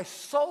 It's in my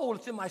soul.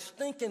 It's in my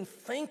stinking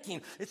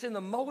thinking. It's in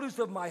the motives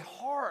of my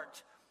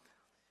heart.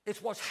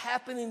 It's what's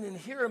happening in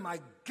here in my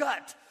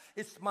gut.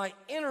 It's my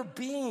inner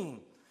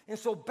being. And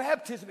so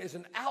baptism is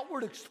an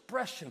outward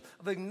expression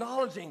of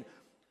acknowledging,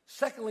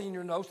 secondly in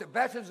your notes, that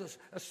baptism is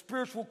a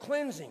spiritual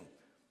cleansing.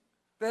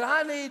 That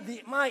I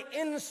need my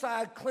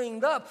inside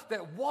cleaned up,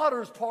 that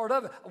water is part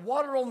of it,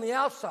 water on the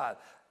outside.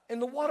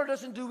 And the water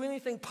doesn't do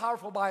anything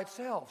powerful by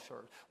itself,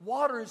 church.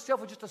 Water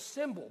itself is just a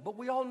symbol, but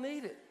we all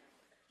need it.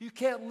 You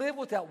can't live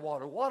without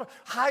water. Water,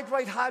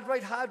 hydrate,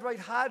 hydrate, hydrate,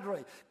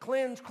 hydrate.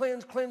 Cleanse,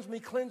 cleanse, cleanse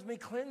me, cleanse me,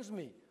 cleanse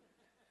me.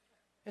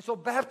 And so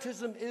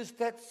baptism is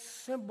that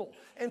symbol.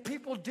 And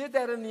people did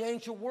that in the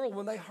ancient world.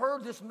 When they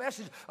heard this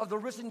message of the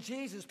risen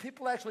Jesus,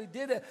 people actually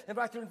did that. And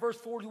right there in verse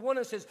 41,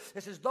 it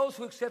says those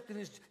who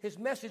accepted his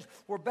message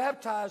were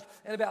baptized,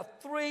 and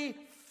about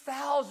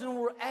 3,000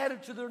 were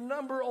added to their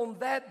number on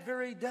that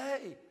very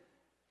day.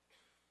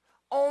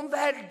 On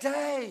that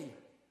day.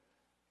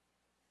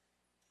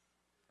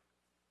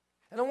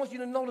 And I want you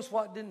to notice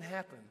what didn't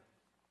happen.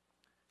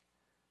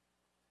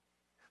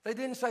 They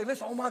didn't say,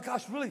 listen, oh my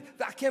gosh, really,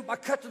 I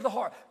cut to the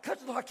heart. Cut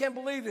to the heart, I can't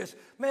believe this.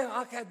 Man,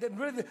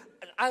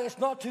 it's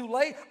not too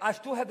late. I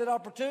still have that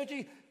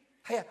opportunity.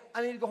 Hey,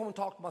 I need to go home and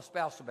talk to my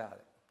spouse about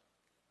it.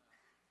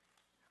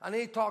 I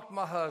need to talk to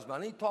my husband.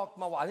 I need to talk to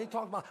my wife.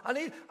 I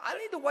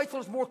need to wait till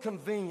it's more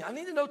convenient. I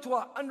need to know till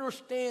I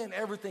understand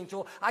everything,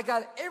 till I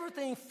got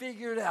everything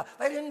figured out.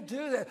 They didn't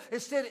do that.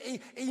 It said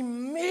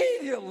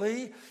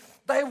immediately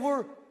they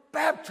were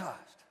baptized.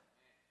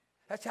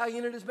 That's how he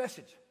ended his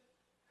message.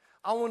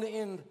 I want to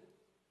end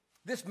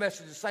this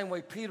message the same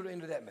way Peter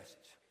ended that message.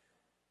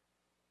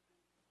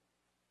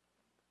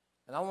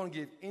 And I want to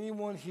give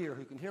anyone here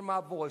who can hear my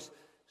voice,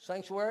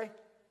 Sanctuary,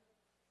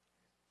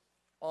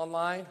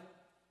 online,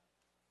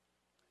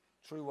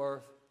 True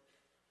Earth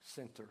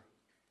Center,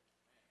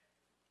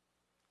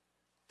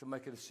 to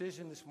make a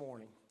decision this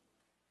morning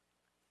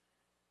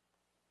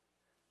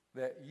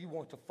that you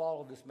want to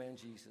follow this man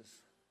Jesus.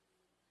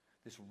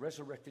 This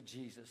resurrected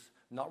Jesus,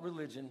 not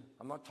religion.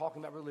 I'm not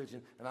talking about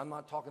religion, and I'm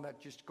not talking about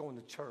just going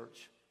to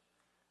church.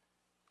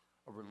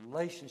 A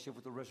relationship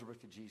with the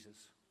resurrected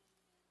Jesus.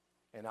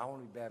 And I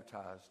want to be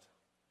baptized.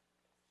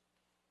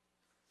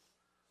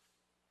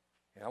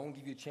 And I want to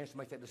give you a chance to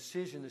make that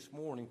decision this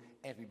morning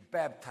and to be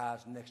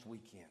baptized next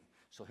weekend.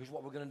 So here's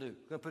what we're going to do.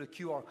 We're going to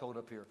put a QR code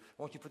up here.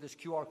 I want you to put this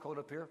QR code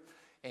up here,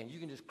 and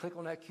you can just click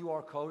on that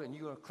QR code, and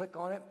you're going to click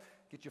on it.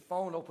 Get your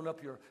phone, open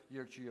up your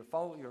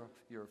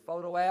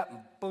photo app, and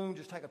boom,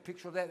 just take a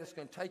picture of that. It's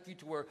going to take you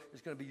to where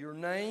it's going to be your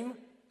name,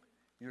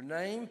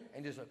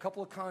 and there's a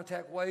couple of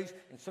contact ways,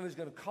 and somebody's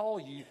going to call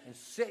you and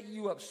set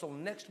you up so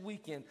next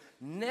weekend,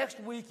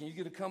 you're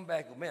going to come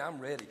back and go, man, I'm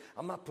ready.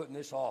 I'm not putting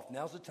this off.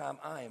 Now's the time.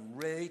 I am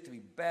ready to be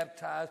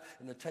baptized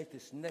and to take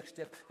this next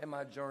step in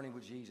my journey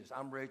with Jesus.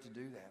 I'm ready to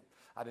do that.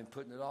 I've been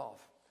putting it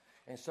off.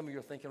 And some of you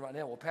are thinking right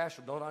now, well,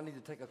 Pastor, don't I need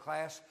to take a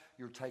class?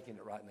 You're taking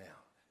it right now.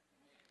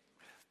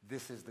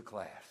 This is the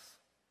class.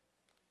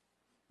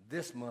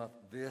 This month,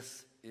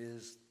 this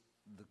is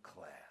the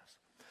class.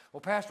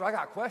 Well, Pastor, I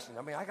got questions.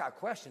 I got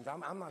questions.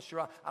 I'm not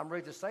sure I'm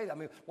ready to say that.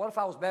 What if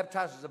I was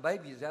baptized as a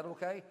baby? Is that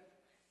okay?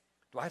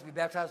 Do I have to be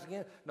baptized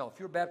again? No, if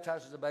you're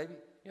baptized as a baby, you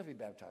don't have to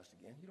be baptized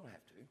again. You don't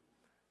have to.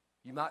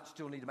 You might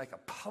still need to make a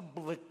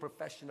public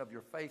profession of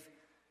your faith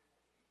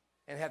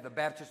and have the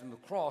baptism of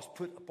the cross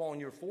put upon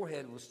your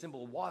forehead with a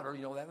symbol of water.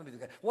 That would be the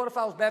case. What if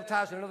I was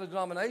baptized in another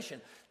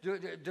denomination?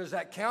 Does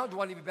that count?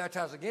 Do I need to be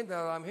baptized again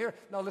now that I'm here?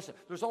 No, listen,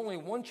 there's only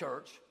one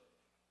church,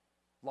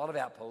 a lot of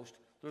outposts.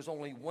 There's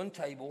only one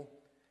table.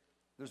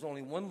 There's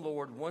only one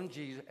Lord, one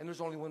Jesus, and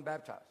there's only one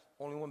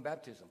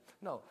baptism.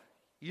 No,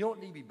 you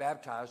don't need to be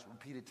baptized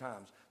repeated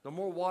times. The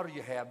more water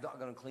you have, not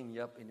going to clean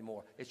you up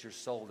anymore. It's your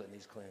soul that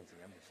needs cleansing,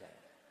 I'm just saying.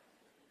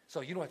 So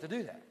you don't have to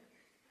do that.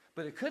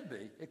 But it could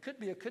be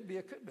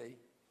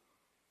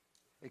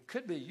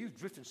you've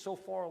drifted so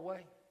far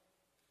away.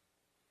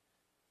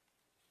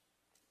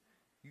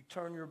 You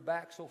turn your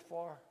back so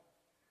far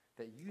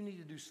that you need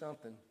to do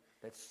something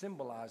that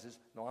symbolizes,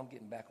 no, I'm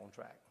getting back on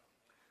track.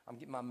 I'm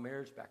getting my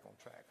marriage back on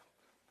track.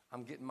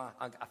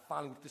 I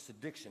finally, with this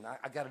addiction,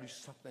 I got to do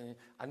something.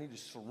 I need to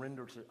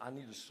surrender.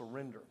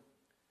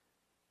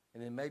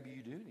 And then maybe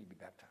you do need to be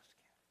baptized again.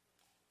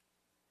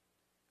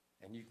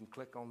 And you can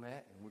click on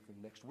that, and we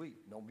can next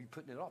week. Don't be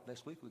putting it off.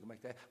 Next week we can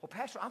make that. Well,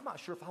 Pastor, I'm not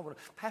sure if I want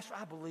to. Pastor,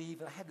 I believe,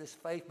 and I have this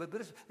faith, but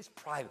it's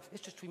private.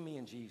 It's just between me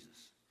and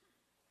Jesus.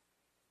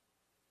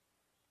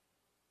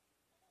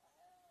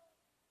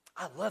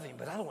 I love him,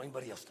 but I don't want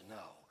anybody else to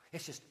know.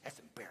 That's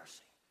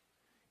embarrassing.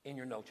 In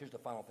your notes, here's the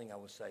final thing I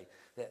would say,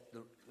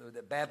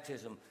 that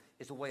baptism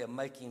is a way of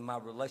making my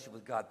relationship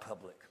with God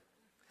public.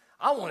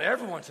 I want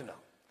everyone to know.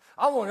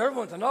 I want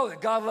everyone to know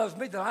that God loves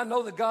me, that I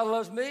know that God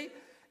loves me,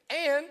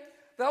 and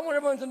that I want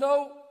everyone to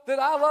know that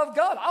I love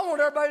God. I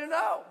want everybody to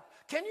know.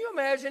 Can you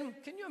imagine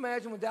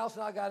when Dallas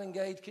and I got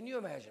engaged? Can you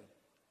imagine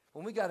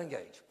when we got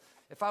engaged?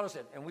 If I would have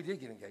said, and we did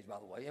get engaged, by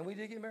the way, and we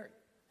did get married.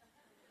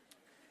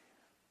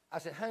 I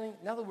said, honey,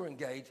 now that we're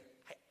engaged,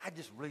 I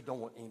just really don't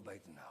want anybody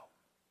to know.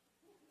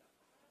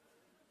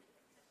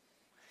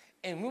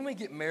 And when we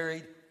get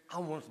married, I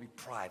want it to be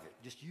private.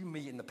 Just you,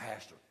 me, and the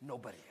pastor.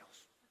 Nobody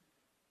else.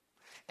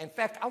 In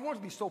fact, I want it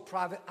to be so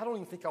private, I don't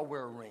even think I'll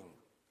wear a ring.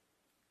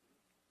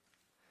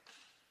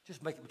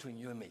 Just make it between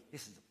you and me.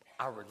 This is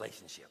our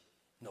relationship.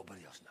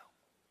 Nobody else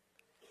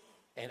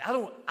know. And I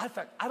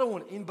don't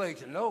want anybody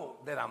to know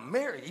that I'm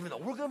married, even though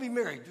we're going to be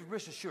married. Just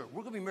rest assured,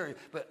 we're going to be married,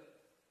 but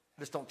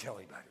just don't tell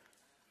anybody.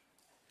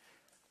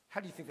 How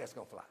do you think that's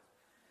going to fly?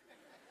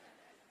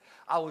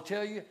 I will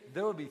tell you,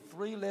 there would be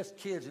 3 less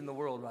kids in the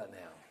world right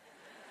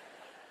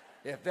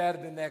now. If that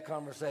had been that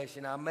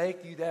conversation, I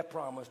make you that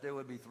promise, there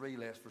would be 3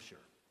 less for sure.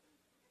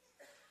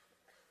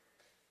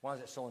 Why is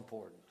that so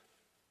important?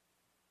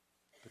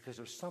 Because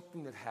there's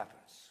something that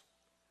happens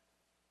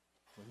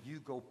when you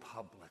go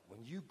public.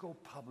 When you go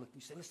public,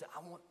 you say, listen,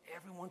 I want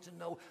everyone to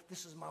know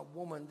this is my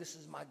woman, this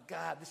is my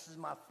God, this is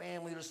my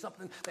family. There's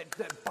something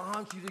that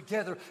bonds you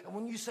together. And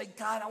when you say,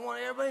 God, I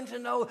want everyone to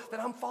know that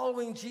I'm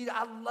following Jesus.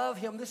 I love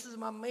him. This is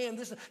my man.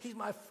 He's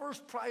my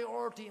first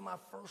priority and my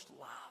first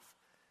love.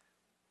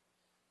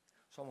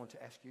 So I want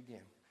to ask you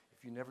again,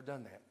 if you've never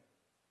done that,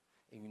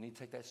 and you need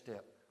to take that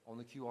step on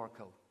the QR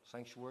code,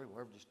 sanctuary,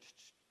 wherever, just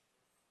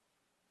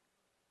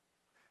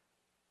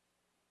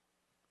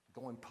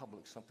go in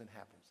public, something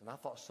happens. And I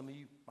thought some of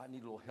you might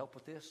need a little help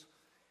with this.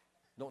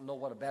 Don't know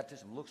what a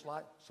baptism looks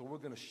like, so we're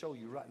going to show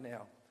you right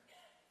now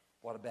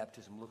what a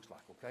baptism looks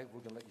like, okay? We're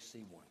going to let you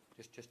see one.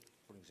 Just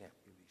for an example,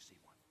 we'll let you see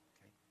one,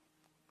 okay?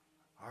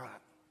 All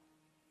right.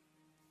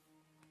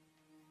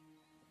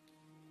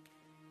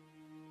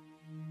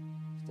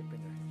 Step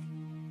in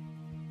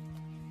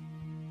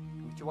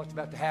there. What's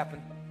about to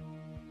happen?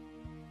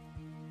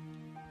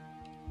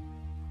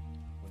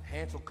 When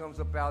Hansel comes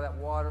up out of that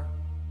water,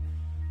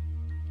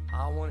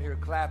 I want to hear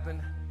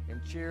clapping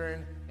and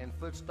cheering and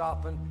foot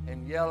stomping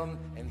and yelling,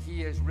 and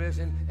he is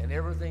risen and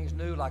everything's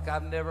new like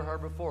I've never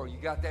heard before. You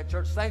got that,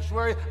 church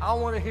sanctuary? I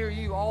want to hear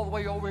you all the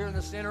way over here in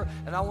the center,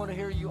 and I want to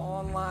hear you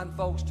online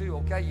folks too,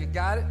 okay? You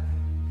got it?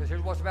 Because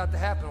here's what's about to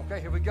happen,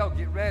 okay? Here we go.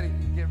 Get ready.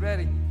 Get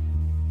ready.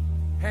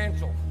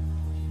 Hansel,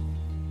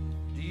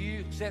 do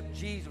you accept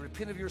Jesus,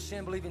 repent of your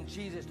sin, believe in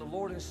Jesus, the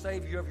Lord and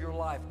Savior of your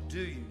life?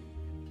 Do you?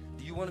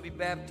 Do you want to be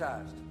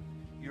baptized?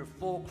 Your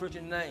full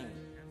Christian name?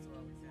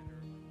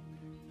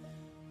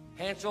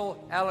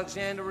 Hansel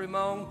Alexander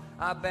Ramon,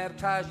 I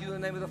baptize you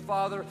in the name of the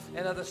Father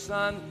and of the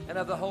Son and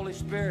of the Holy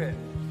Spirit.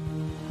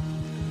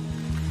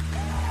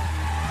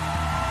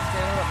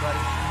 Stand up, buddy.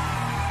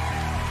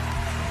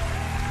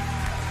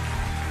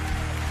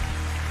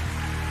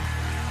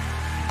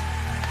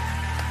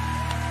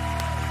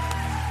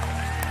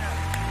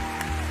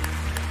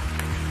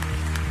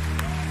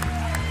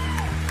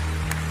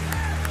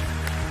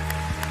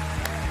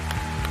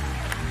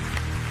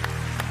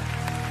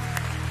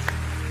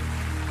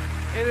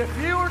 And if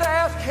you were to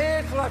ask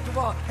Hansel after a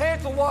while,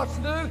 Hansel, what's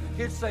new?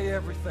 He'd say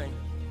everything.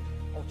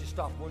 won't you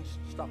stop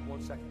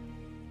 1 second?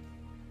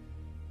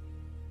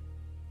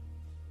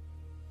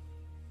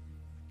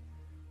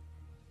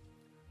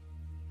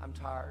 I'm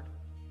tired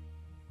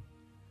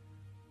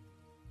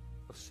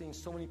of seeing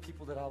so many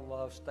people that I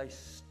love stay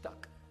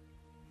stuck.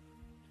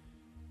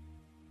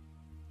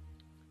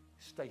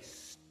 Stay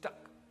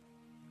stuck.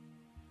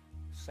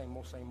 Same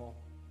old, same old.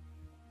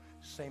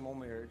 Same old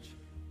marriage.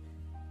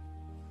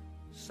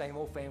 Same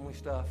old family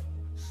stuff.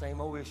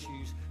 Same old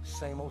issues.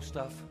 Same old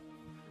stuff.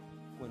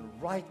 When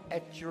right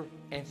at your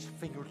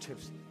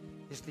fingertips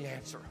is the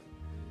answer.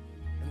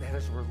 And that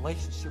is a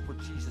relationship with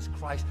Jesus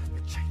Christ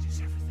that changes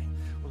everything.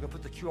 We're going to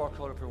put the QR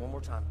code up here one more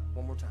time.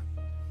 One more time.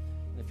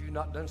 And if you've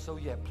not done so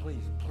yet,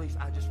 please,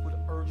 I just would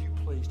urge you,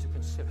 please, to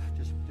consider.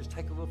 Just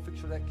take a little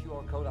picture of that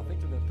QR code. I think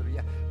they're going to put it.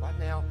 Yeah, right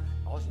now,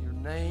 also your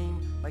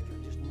name. Make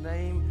it just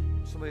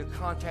name. Somebody will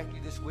contact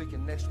you this week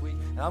and next week.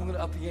 And I'm going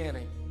to up the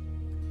ante.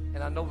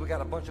 And I know we got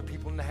a bunch of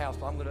people in the house,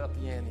 so I'm going to up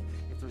the ante.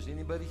 If there's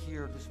anybody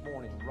here this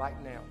morning,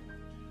 right now,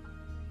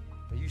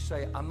 that you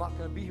say, I'm not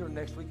going to be here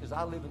next week because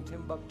I live in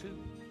Timbuktu,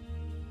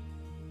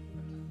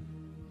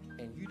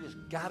 and you just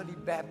got to be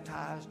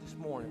baptized this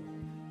morning,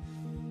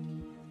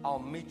 I'll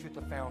meet you at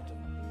the fountain,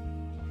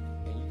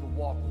 and you can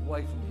walk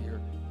away from here,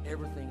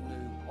 everything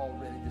new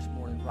already this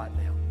morning, right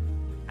now.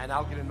 And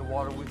I'll get in the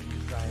water with you,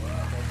 Diane.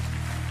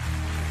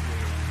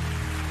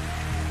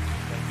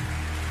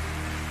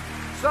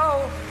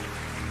 So,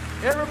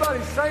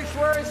 everybody,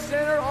 Sanctuary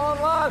Center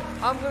online,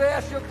 I'm going to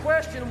ask you a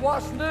question.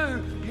 What's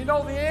new? You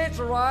know the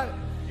answer, right?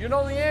 You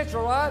know the answer,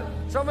 right?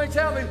 Somebody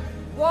tell me,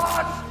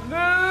 what's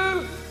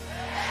new?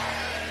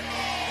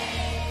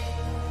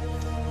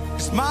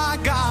 'Cause my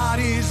God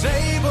is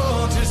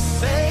able to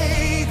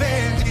save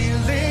and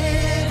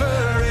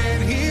deliver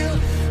and heal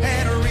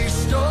and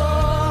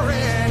restore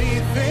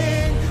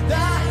anything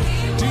that...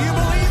 Do you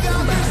believe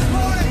that this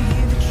morning?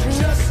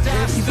 Just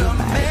ask the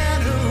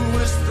man who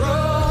was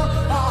thrown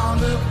on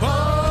the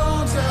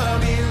bones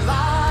of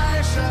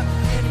Elisha.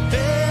 If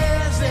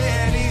there's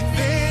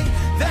anything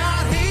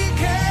that he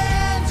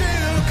can do,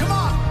 come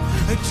on,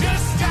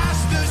 just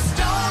ask the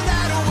stone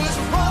that was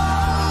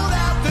rolled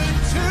out the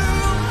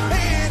tomb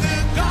in the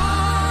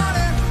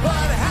garden.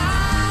 What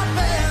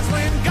happens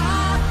when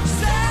God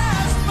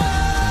says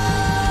move?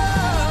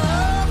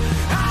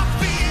 I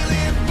feel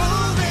it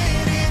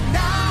moving it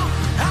now.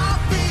 I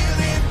feel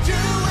it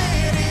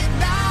doing it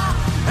now.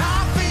 I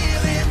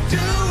feel it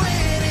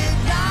doing it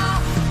now.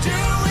 Do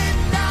it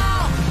now.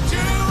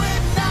 Do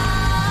it now.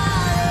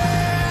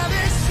 Yeah,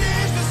 this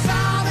is the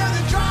sound of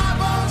the dry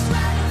bones.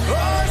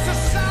 Oh, it's the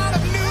sound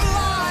of new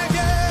life.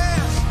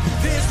 Yes,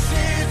 this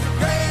is the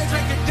grave,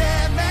 drink a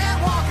dead man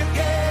walk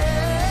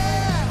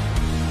again.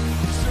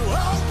 So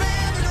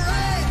open the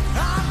grave,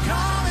 I'm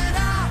coming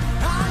out.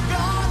 I'm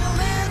gonna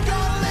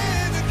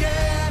live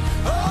again.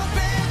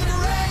 Open the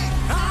grave,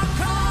 I'm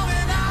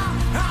coming out.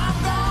 I'm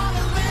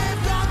gonna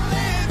live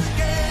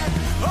again.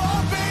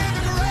 Open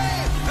the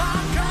grave,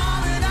 I'm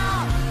coming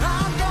out.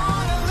 I'm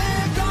gonna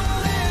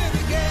live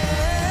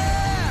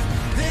again.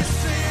 This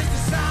is the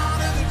sound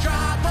of the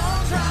dry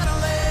bones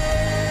rattling.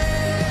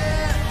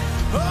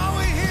 Oh,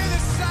 we hear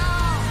the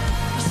sound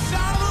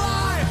of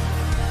life,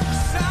 the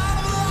sound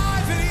of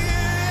life in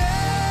here.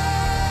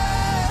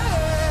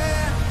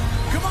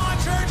 Come on,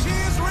 church, He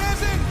is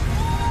risen.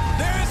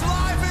 There is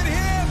life in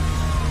Him.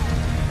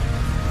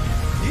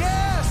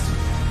 Yes.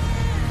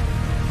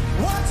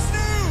 What's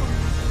new?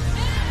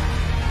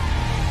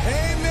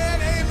 Amen,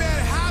 amen.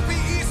 Happy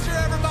Easter,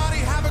 everybody.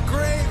 Have a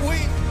great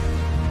week.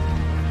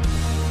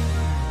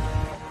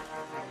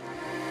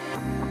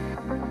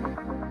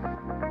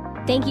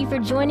 Thank you for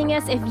joining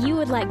us. If you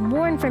would like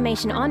more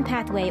information on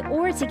Pathway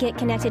or to get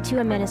connected to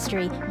a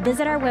ministry,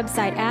 visit our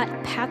website at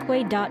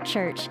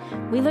pathway.church.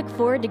 We look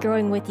forward to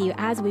growing with you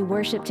as we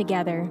worship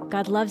together.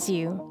 God loves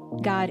you.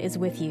 God is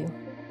with you.